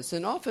forgiveness.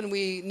 And often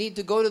we need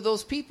to go to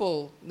those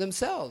people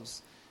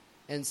themselves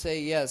and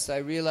say, yes, I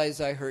realize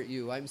I hurt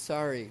you. I'm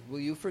sorry. Will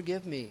you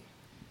forgive me?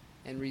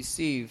 And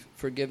receive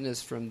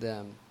forgiveness from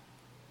them.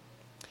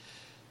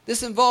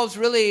 This involves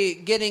really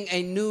getting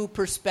a new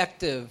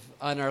perspective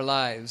on our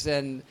lives.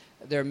 And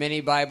there are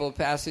many Bible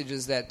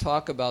passages that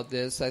talk about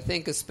this. I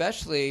think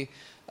especially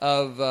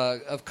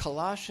of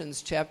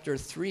Colossians chapter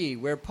 3,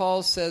 where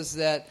Paul says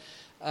that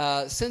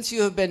since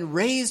you have been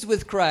raised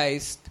with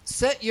Christ,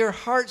 set your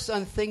hearts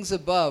on things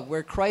above,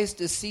 where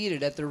Christ is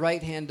seated at the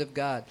right hand of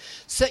God.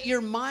 Set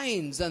your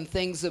minds on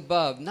things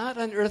above, not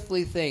on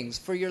earthly things,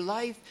 for your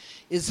life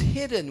is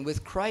hidden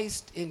with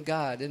Christ in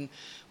God. And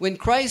when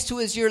Christ, who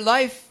is your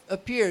life,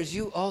 appears,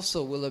 you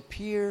also will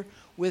appear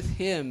with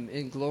him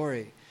in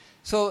glory.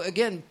 So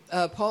again,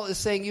 Paul is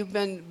saying you've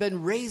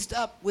been raised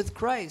up with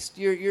Christ.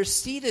 You're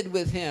seated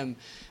with him.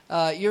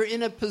 You're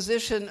in a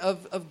position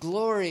of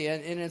glory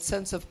and in a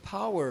sense of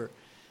power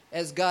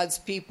as God's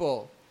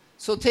people.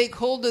 So take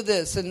hold of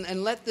this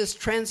and let this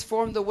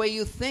transform the way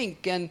you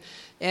think and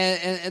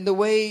the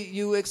way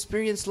you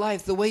experience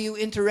life, the way you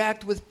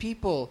interact with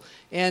people,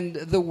 and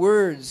the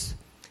words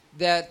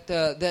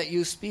that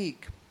you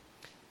speak.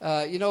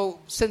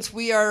 Since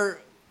we are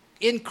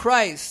in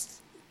Christ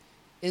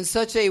in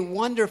such a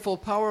wonderful,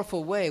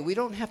 powerful way, we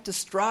don't have to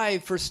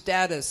strive for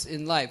status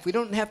in life. We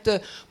don't have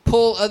to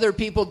pull other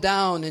people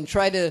down and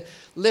try to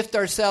lift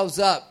ourselves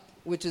up,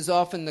 which is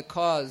often the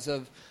cause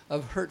of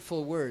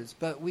hurtful words.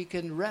 But we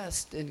can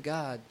rest in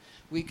God.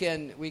 We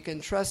can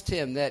trust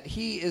him that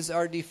he is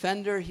our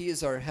defender, he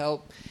is our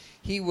help.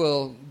 He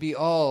will be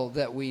all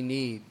that we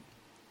need.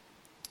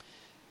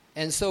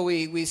 And so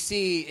we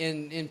see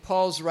in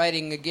Paul's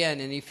writing again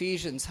in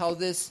Ephesians how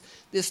this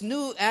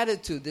new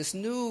attitude, this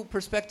new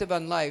perspective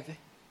on life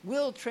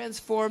will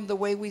transform the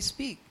way we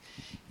speak.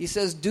 He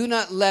says, do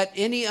not let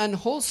any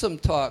unwholesome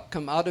talk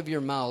come out of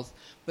your mouth,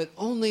 but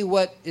only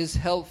what is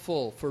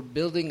helpful for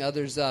building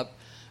others up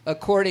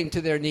according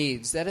to their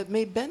needs, that it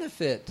may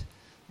benefit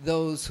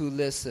those who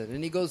listen.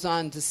 And he goes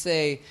on to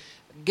say,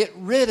 get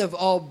rid of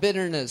all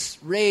bitterness,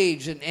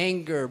 rage and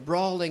anger,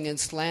 brawling and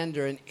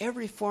slander, and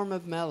every form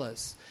of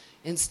malice.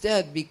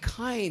 Instead, be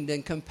kind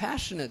and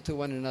compassionate to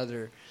one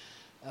another,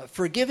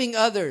 forgiving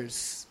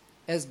others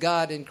as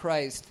God in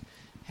Christ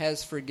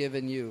has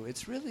forgiven you.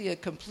 It's really a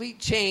complete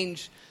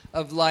change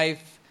of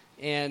life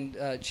and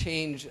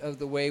change of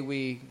the way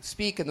we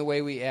speak and the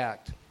way we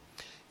act.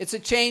 It's a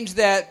change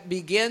that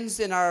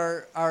begins in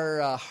our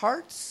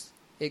hearts.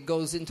 It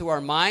goes into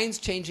our minds,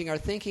 changing our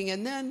thinking,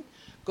 and then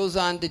goes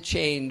on to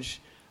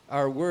change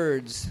our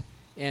words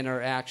and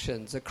our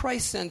actions. A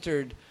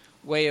Christ-centered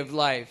way of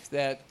life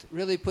that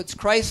really puts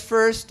Christ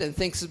first and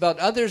thinks about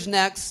others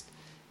next,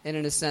 and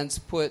in a sense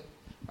put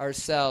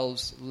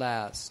ourselves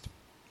last.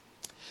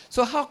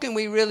 So how can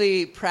we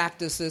really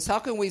practice this? How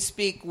can we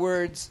speak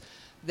words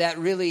that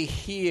really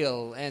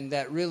heal and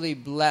that really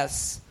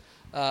bless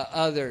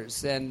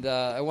others? And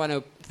I want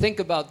to think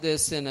about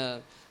this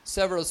in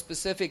several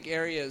specific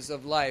areas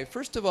of life.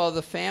 First of all,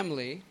 the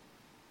family.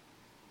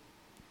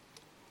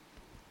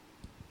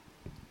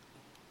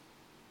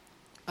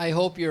 I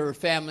hope your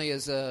family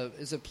is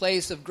a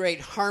place of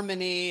great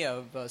harmony,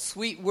 of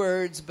sweet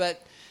words,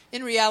 but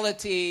in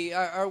reality,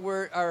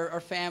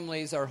 our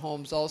families, our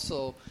homes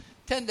also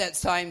tend at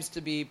times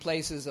to be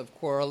places of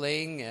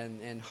quarreling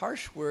and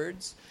harsh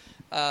words.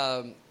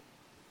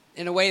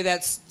 In a way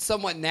that's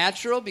somewhat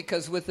natural,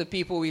 because with the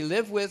people we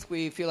live with,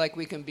 we feel like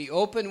we can be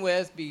open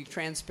with, be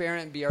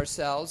transparent, be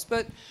ourselves,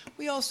 but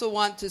we also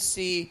want to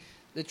see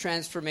the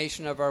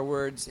transformation of our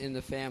words in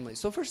the family.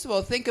 So first of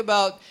all, think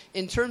about,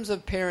 in terms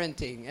of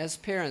parenting, as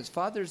parents,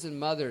 fathers and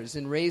mothers,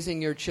 in raising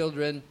your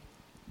children,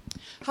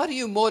 how do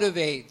you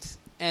motivate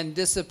and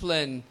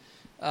discipline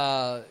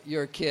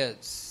your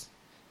kids?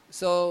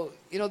 So,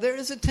 there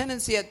is a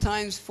tendency at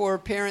times for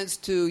parents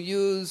to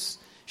use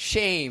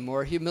shame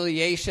or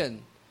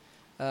humiliation.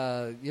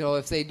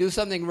 If they do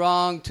something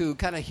wrong, to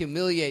kind of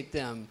humiliate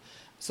them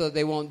so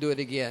they won't do it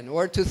again.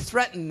 Or to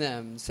threaten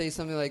them, say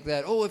something like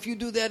that. Oh, if you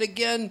do that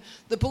again,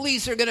 the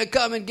police are going to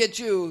come and get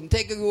you and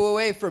take you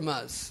away from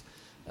us.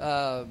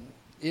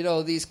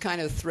 These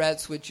kind of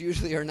threats, which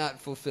usually are not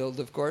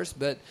fulfilled, of course.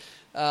 But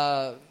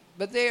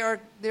but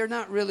they're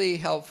not really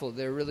helpful.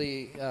 They're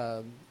really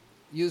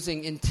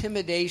using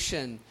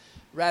intimidation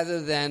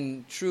rather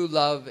than true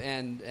love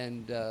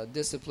and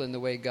discipline the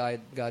way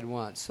God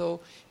wants. So,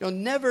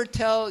 never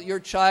tell your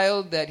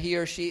child that he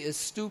or she is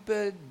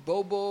stupid,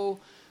 bobo,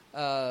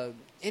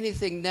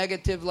 anything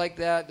negative like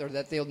that, or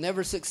that they'll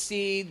never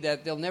succeed,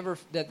 that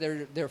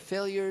they're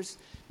failures.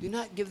 Do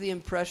not give the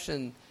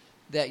impression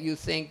that you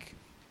think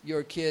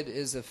your kid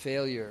is a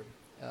failure.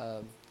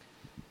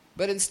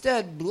 But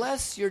instead,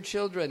 bless your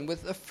children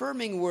with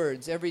affirming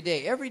words every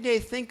day. Every day,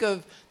 think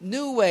of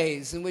new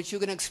ways in which you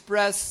can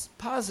express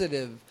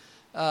positive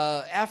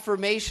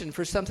affirmation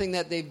for something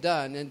that they've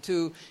done and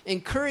to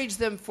encourage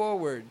them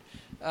forward.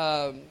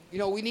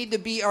 We need to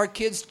be our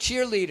kids'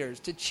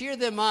 cheerleaders, to cheer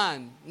them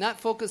on, not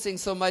focusing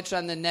so much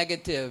on the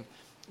negative,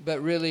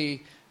 but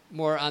really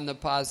more on the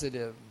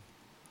positive.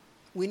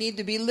 We need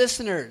to be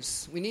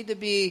listeners. We need to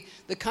be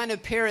the kind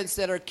of parents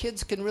that our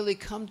kids can really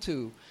come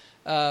to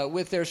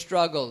with their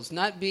struggles,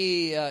 not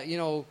be,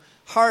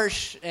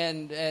 harsh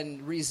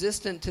and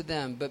resistant to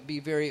them, but be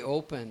very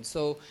open.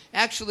 So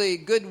actually,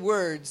 good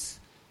words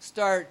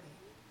start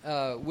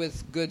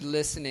with good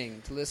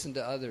listening, to listen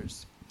to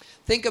others.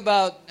 Think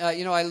about,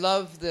 I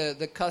love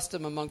the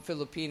custom among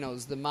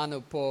Filipinos, the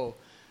mano po,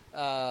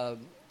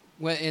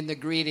 in the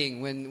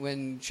greeting,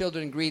 when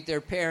children greet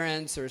their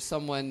parents or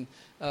someone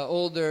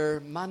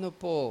older, mano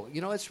po.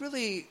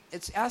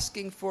 It's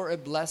asking for a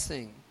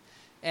blessing.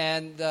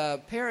 And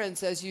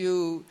parents, as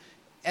you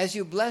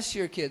bless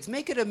your kids,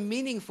 make it a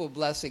meaningful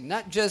blessing,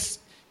 not just,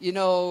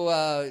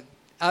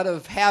 out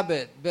of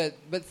habit, but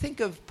think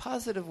of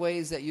positive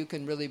ways that you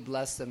can really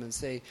bless them and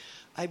say,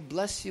 I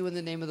bless you in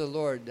the name of the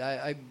Lord.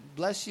 I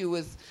bless you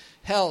with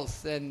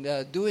health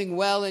and doing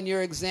well in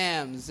your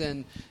exams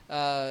and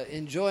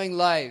enjoying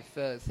life.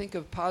 Think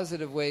of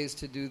positive ways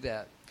to do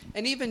that.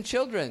 And even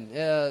children,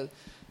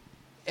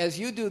 as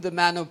you do the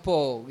mano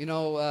po,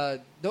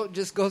 don't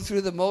just go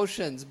through the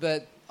motions,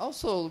 but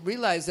also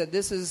realize that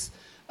this is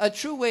a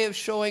true way of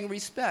showing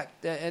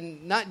respect,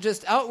 and not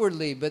just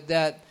outwardly, but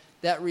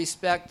that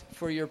respect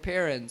for your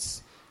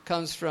parents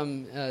comes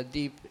from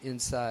deep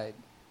inside.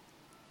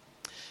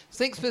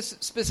 Think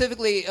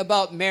specifically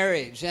about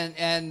marriage,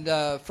 and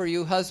for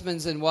you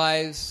husbands and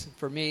wives,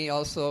 for me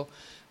also,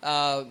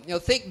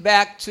 think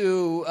back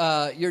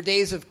to your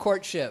days of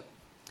courtship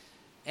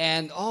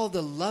and all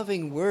the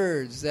loving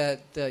words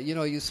that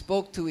you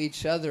spoke to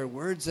each other,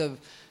 words of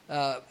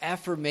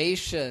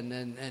affirmation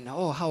and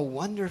oh, how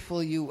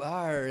wonderful you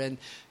are, and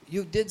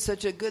you did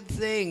such a good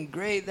thing,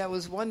 great, that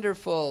was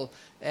wonderful,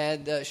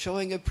 and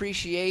showing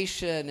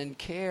appreciation and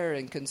care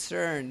and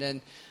concern.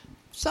 And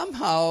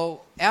somehow,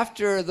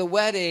 after the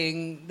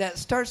wedding, that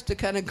starts to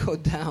kind of go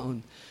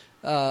down.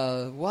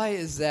 Why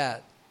is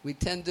that? We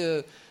tend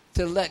to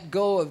let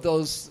go of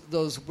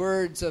those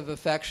words of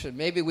affection.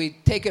 Maybe we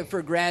take it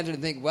for granted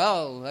and think,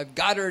 well, I've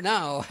got her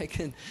now.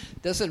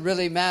 Doesn't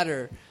really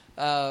matter.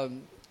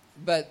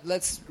 But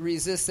let's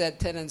resist that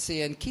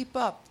tendency and keep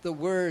up the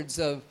words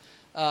of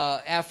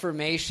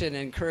affirmation,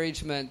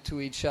 encouragement to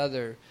each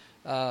other.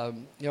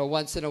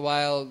 Once in a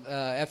while,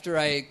 after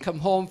I come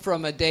home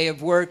from a day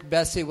of work,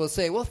 Bessie will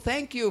say, well,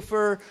 thank you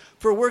for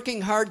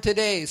working hard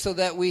today so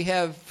that we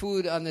have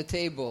food on the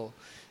table.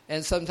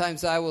 And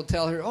sometimes I will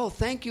tell her, oh,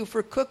 thank you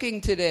for cooking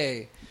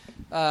today.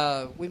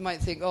 We might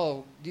think,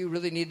 oh, do you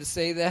really need to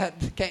say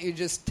that? Can't you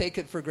just take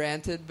it for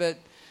granted?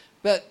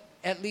 But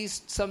at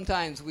least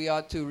sometimes we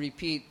ought to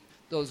repeat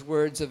those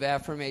words of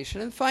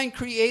affirmation and find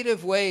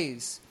creative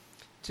ways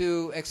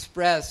to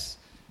express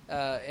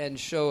and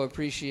show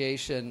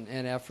appreciation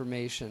and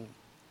affirmation.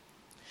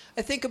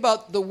 I think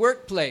about the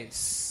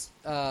workplace.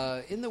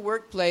 In the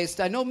workplace,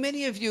 I know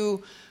many of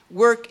you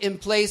work in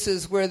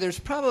places where there's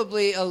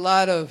probably a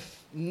lot of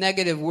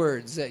negative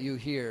words that you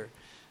hear.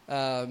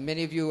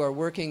 Many of you are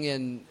working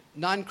in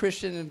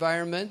non-Christian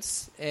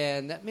environments,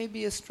 and that may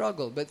be a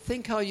struggle. But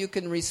think how you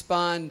can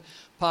respond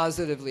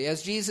positively.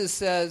 As Jesus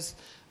says,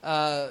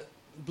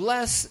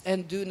 bless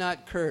and do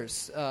not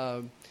curse.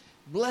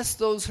 Bless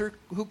those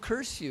who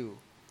curse you.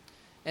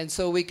 And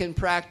so we can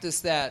practice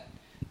that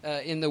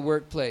in the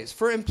workplace.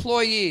 For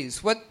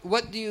employees,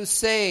 what do you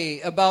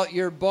say about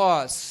your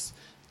boss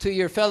to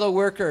your fellow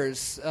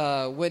workers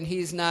when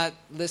he's not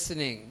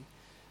listening?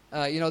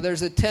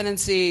 There's a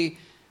tendency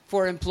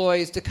for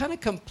employees to kind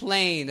of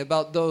complain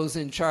about those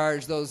in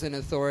charge, those in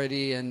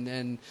authority,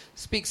 and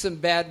speak some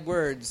bad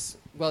words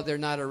while they're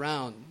not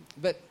around.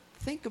 But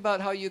think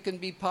about how you can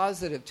be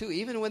positive, too,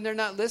 even when they're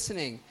not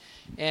listening,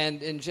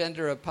 and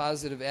engender a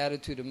positive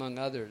attitude among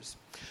others.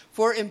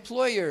 For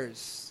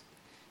employers,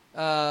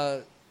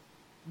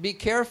 be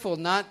careful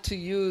not to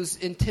use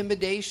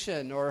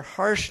intimidation or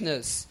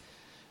harshness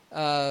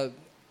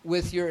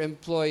with your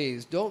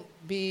employees. Don't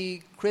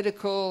be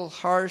critical,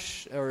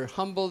 harsh, or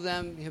humble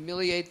them,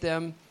 humiliate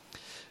them.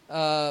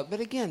 But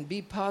again,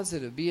 be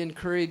positive, be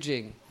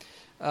encouraging.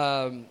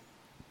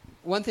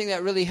 One thing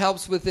that really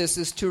helps with this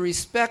is to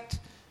respect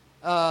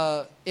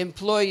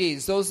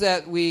employees, those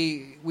that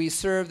we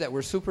serve, that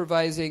we're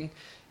supervising,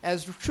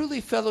 as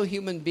truly fellow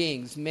human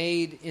beings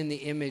made in the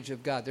image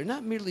of God. They're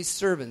not merely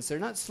servants, they're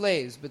not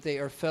slaves, but they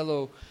are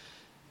fellow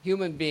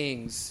human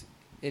beings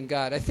in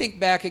God. I think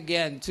back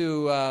again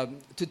to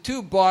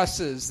two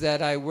bosses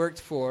that I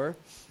worked for.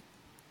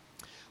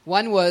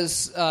 One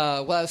was,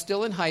 while I was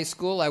still in high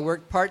school, I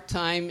worked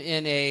part-time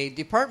in a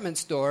department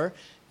store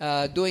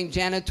doing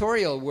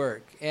janitorial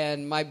work.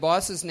 And my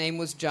boss's name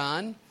was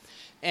John.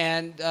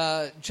 And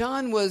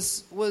John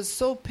was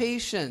so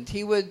patient.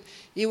 He would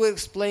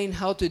explain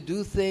how to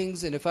do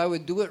things, and if I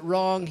would do it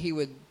wrong, he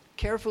would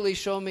carefully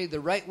show me the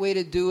right way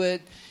to do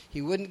it.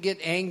 He wouldn't get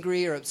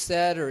angry or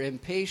upset or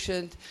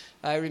impatient.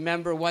 I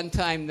remember one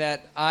time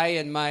that I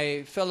and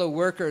my fellow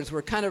workers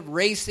were kind of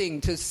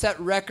racing to set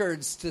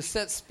records, to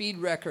set speed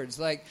records,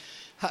 like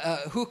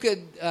who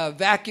could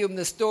vacuum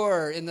the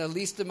store in the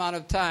least amount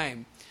of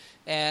time.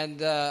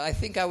 And I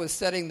think I was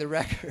setting the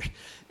record.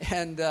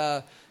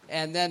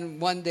 And then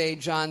one day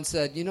John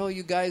said, you know,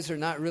 you guys are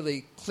not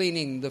really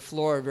cleaning the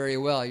floor very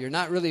well. You're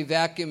not really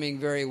vacuuming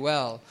very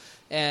well.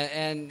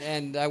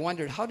 And I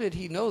wondered, how did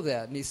he know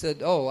that? And he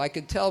said, oh, I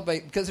could tell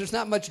because there's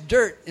not much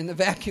dirt in the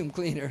vacuum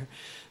cleaner.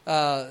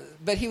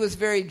 But he was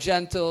very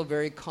gentle,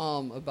 very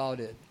calm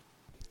about it.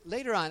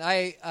 Later on,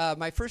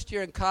 my first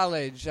year in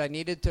college, I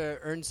needed to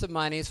earn some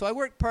money. So I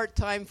worked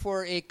part-time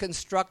for a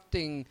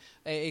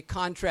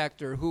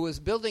contractor who was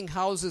building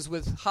houses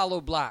with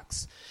hollow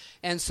blocks.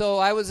 And so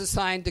I was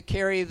assigned to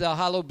carry the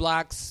hollow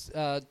blocks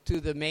to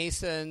the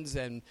masons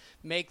and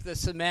make the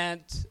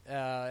cement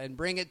and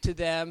bring it to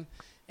them.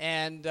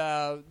 And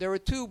there were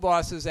two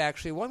bosses,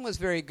 actually. One was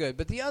very good,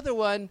 but the other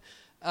one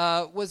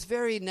was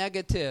very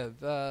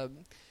negative. I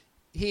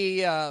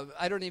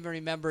don't even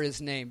remember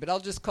his name, but I'll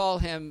just call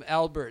him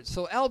Albert.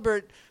 So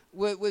Albert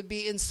would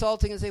be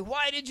insulting and say,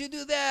 why did you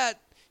do that?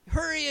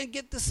 Hurry and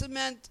get the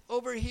cement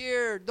over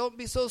here. Don't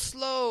be so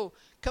slow.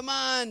 Come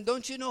on,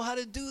 don't you know how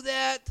to do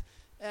that?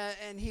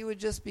 And he would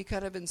just be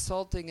kind of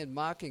insulting and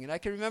mocking. And I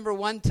can remember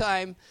one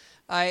time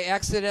I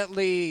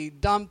accidentally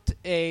dumped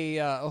a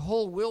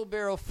whole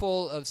wheelbarrow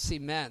full of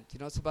cement. You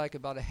know, it's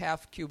about a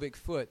half cubic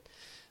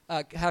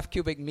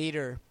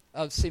meter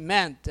of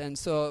cement. And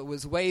so it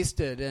was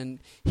wasted. And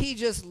he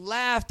just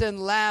laughed and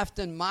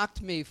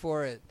mocked me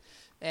for it.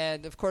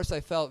 And, of course,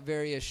 I felt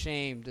very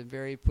ashamed and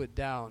very put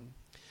down.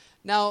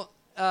 Now,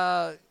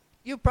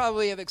 you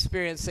probably have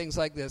experienced things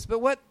like this. But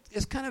what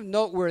is kind of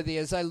noteworthy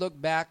as I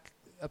look back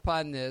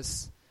upon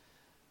this,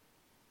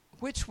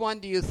 which one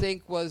do you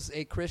think was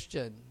a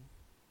Christian?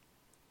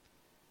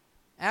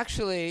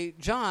 Actually,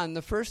 John,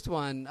 the first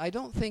one, I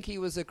don't think he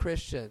was a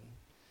Christian.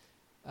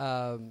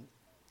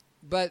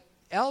 But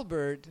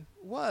Albert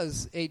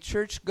was a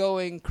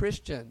church-going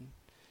Christian.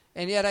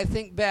 And yet I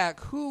think back,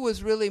 who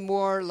was really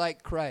more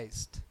like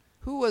Christ?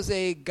 Who was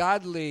a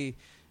godly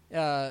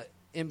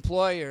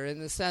employer in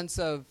the sense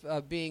of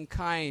being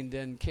kind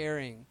and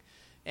caring?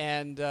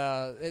 And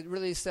it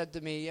really said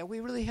to me, yeah,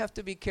 we really have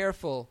to be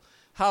careful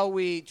how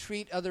we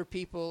treat other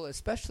people,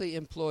 especially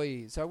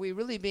employees. Are we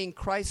really being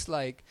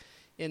Christ-like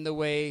in the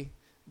way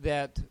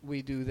that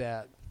we do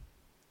that?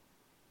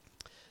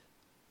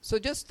 So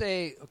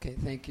okay,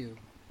 thank you.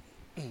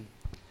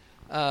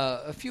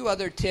 A few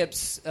other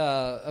tips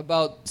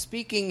about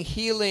speaking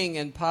healing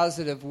and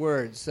positive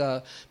words.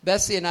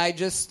 Bessie and I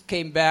just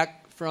came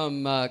back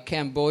from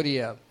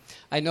Cambodia.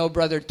 I know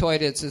Brother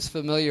Toyditz is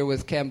familiar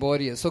with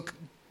Cambodia. So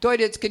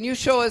Toyditz, can you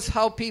show us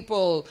how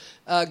people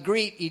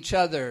greet each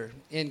other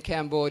in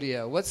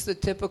Cambodia? What's the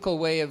typical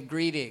way of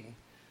greeting?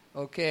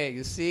 Okay,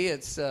 you see,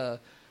 it's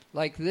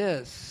like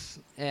this.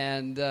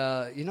 And,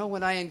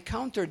 when I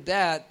encountered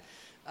that,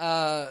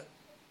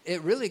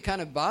 it really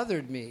kind of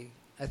bothered me.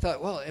 I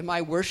thought, well, am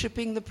I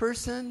worshiping the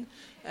person?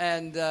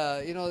 And,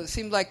 it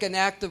seemed like an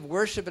act of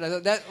worship. And I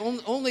thought that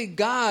only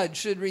God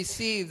should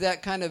receive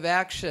that kind of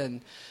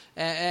action.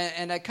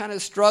 And I kind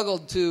of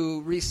struggled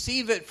to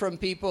receive it from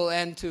people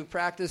and to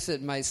practice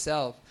it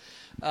myself.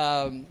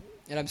 And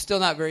I'm still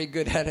not very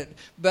good at it.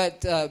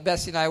 But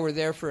Bessie and I were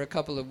there for a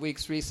couple of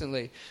weeks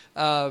recently.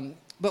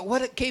 But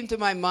what came to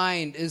my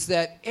mind is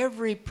that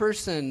every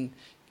person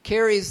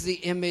carries the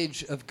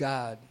image of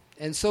God.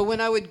 And so when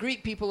I would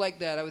greet people like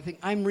that, I would think,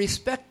 I'm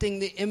respecting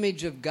the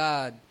image of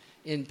God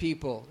in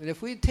people. And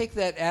if we take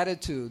that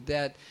attitude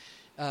that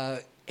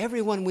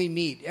everyone we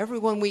meet,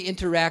 everyone we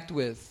interact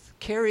with,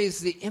 carries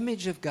the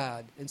image of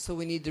God, and so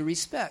we need to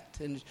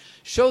respect and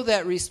show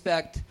that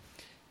respect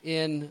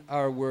in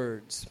our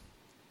words.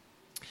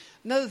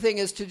 Another thing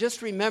is to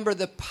just remember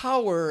the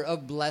power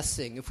of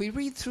blessing. If we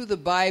read through the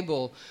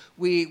Bible,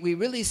 we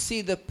really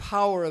see the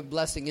power of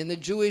blessing. In the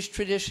Jewish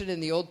tradition in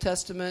the Old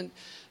Testament,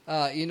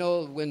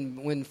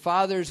 when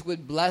fathers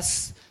would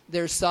bless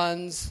their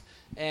sons,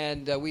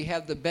 and we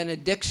have the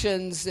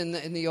benedictions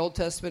in the Old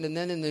Testament, and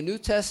then in the New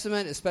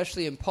Testament,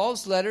 especially in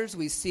Paul's letters,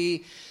 we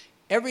see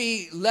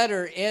every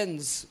letter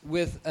ends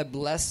with a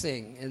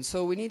blessing. And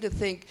so we need to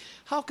think,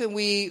 how can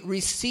we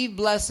receive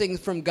blessings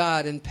from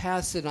God and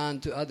pass it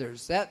on to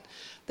others? That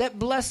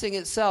blessing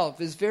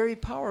itself is very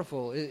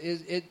powerful.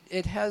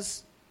 It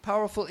has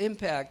powerful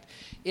impact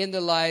in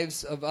the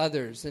lives of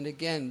others. And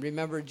again,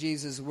 remember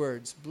Jesus'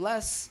 words,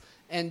 bless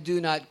and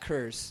do not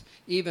curse.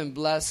 Even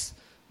bless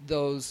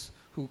those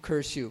who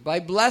curse you. By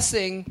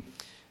blessing,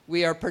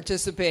 we are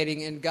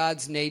participating in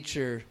God's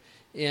nature,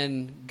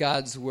 in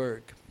God's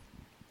work.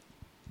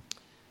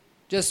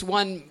 Just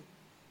one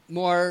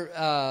more,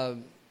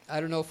 I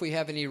don't know if we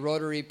have any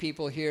Rotary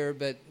people here,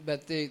 but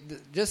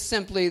just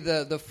simply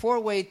the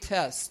four-way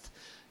test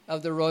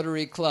of the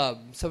Rotary Club.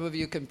 Some of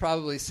you can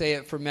probably say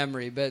it from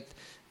memory, but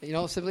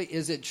simply,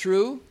 is it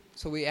true?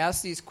 So we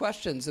ask these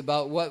questions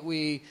about what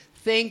we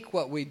think,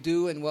 what we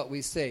do, and what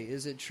we say.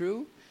 Is it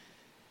true?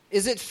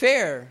 Is it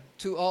fair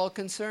to all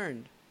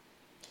concerned?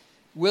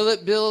 Will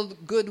it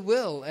build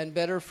goodwill and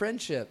better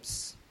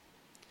friendships?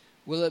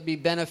 Will it be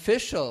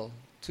beneficial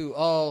to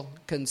all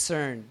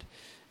concerned?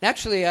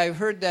 Actually, I've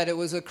heard that it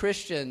was a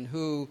Christian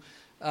who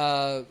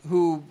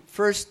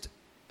first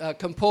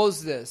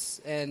composed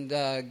this and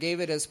gave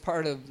it as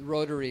part of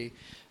Rotary.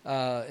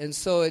 And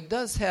so it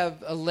does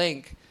have a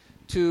link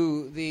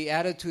to the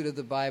attitude of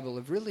the Bible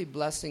of really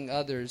blessing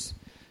others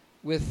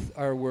with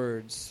our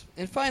words.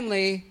 And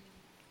finally,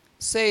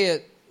 say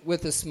it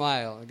with a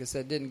smile. I guess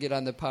that didn't get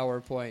on the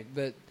PowerPoint,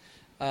 but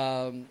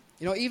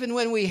even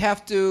when we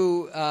have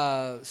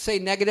to say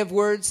negative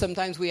words,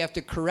 sometimes we have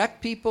to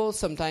correct people,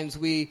 sometimes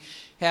we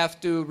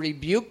have to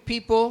rebuke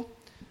people,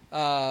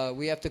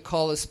 we have to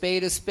call a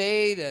spade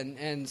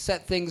and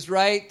set things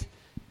right.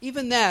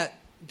 Even that,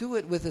 do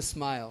it with a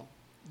smile.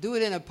 Do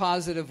it in a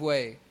positive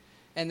way.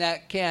 And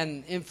that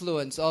can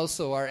influence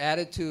also our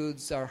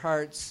attitudes, our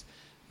hearts.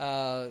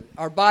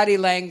 Our body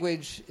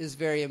language is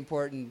very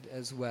important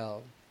as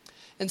well.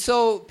 And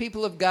so,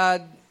 people of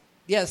God,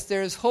 yes,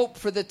 there is hope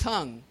for the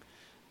tongue.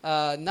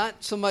 Not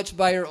so much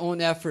by our own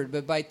effort,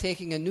 but by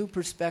taking a new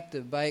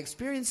perspective, by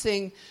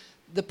experiencing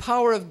the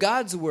power of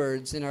God's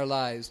words in our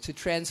lives to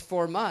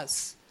transform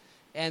us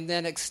and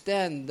then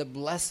extend the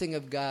blessing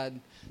of God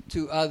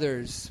to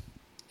others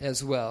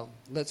as well.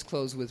 Let's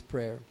close with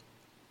prayer.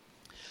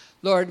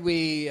 Lord,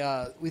 we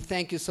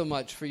thank you so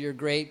much for your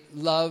great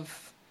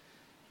love,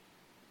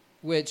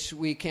 which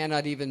we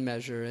cannot even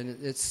measure.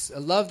 And it's a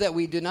love that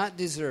we do not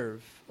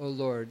deserve, O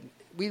Lord.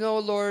 We know,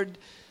 Lord,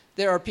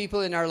 there are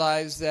people in our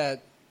lives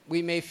that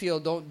we may feel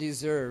don't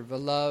deserve a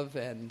love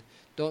and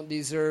don't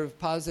deserve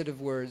positive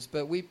words,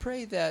 but we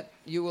pray that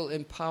you will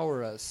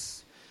empower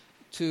us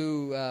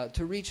to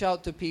reach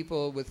out to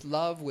people with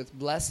love, with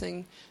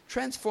blessing.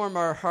 Transform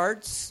our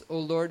hearts, O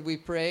Lord, we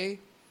pray,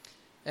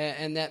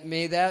 and that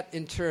may that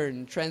in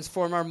turn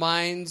transform our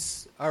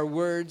minds, our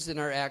words, and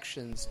our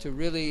actions to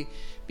really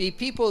be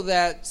people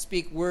that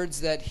speak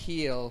words that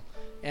heal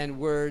and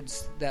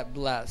words that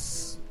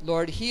bless.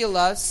 Lord, heal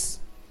us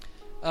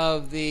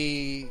of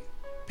the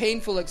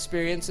painful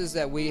experiences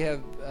that we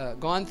have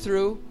gone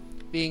through,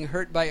 being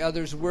hurt by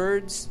others'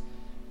 words.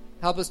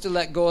 Help us to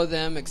let go of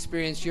them,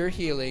 experience your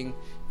healing,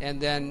 and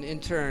then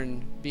in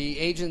turn be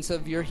agents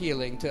of your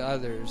healing to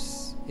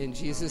others. In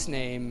Jesus'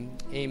 name,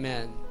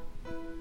 amen.